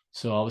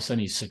 So all of a sudden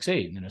he's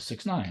 6'8" and then a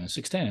 6'9" and a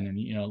 6'10",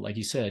 and like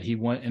he said, he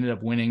ended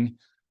up winning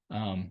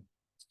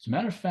As a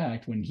matter of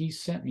fact, when he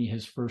sent me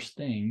his first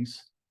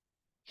things,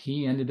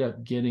 he ended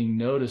up getting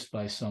noticed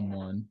by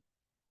someone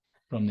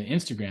from the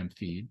Instagram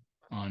feed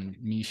on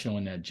me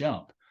showing that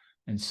jump.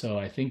 And so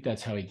I think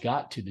that's how he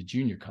got to the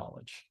junior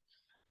college.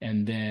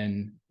 And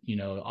then,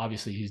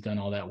 obviously he's done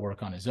all that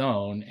work on his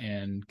own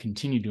and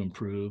continued to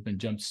improve and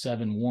jumped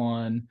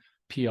 7-1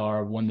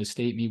 PR, won the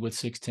state meet with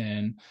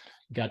 6'10",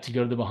 got to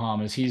go to the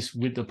Bahamas. He's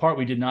with the part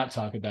we did not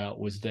talk about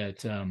was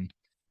that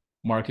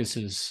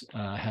Marcus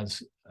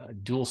has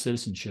dual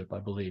citizenship, I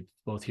believe,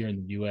 both here in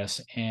the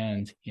U.S.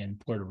 and in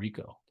Puerto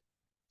Rico.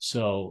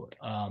 So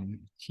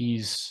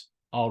he's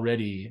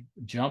already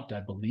jumped,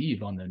 I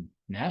believe, on the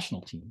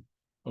national team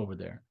over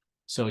there.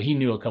 So he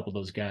knew a couple of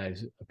those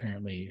guys,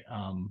 apparently,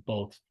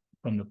 both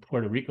from the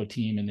Puerto Rico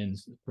team and then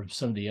from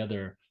some of the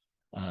other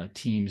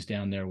teams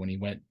down there when he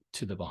went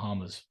to the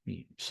Bahamas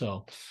meet.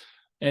 So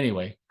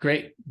anyway,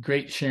 great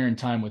sharing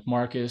time with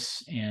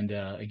Marcus. And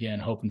again,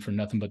 hoping for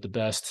nothing but the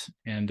best.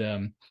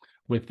 And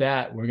with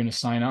that, we're going to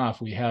sign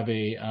off. We have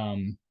a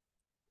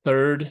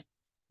third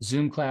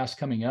Zoom class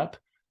coming up.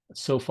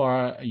 So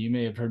far, you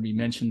may have heard me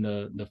mention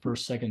the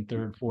first, second,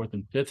 third, fourth,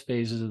 and fifth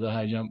phases of the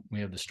high jump. We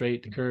have the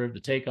straight, the curve, the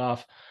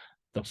takeoff,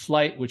 the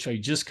flight, which I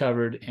just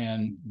covered.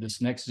 And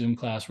this next Zoom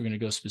class, we're going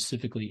to go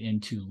specifically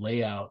into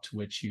layout,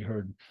 which you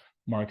heard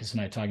Marcus and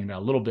I talking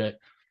about a little bit.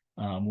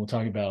 We'll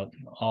talk about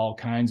all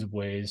kinds of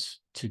ways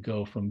to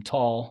go from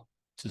tall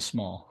to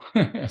small.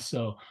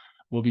 So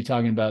we'll be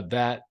talking about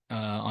that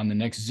on the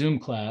next Zoom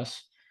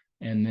class.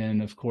 And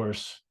then, of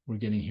course, we're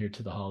getting here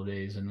to the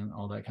holidays and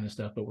all that kind of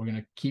stuff. But we're going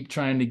to keep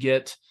trying to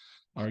get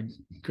our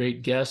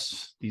great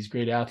guests, these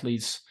great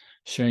athletes,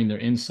 sharing their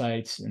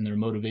insights and their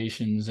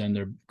motivations and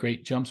their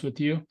great jumps with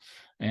you.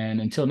 And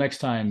until next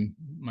time,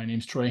 my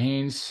name's Troy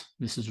Haynes.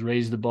 This is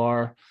Raise the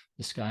Bar,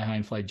 the Sky High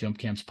and Fly Jump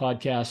Camps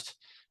podcast.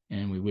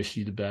 And we wish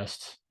you the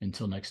best.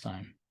 Until next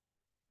time.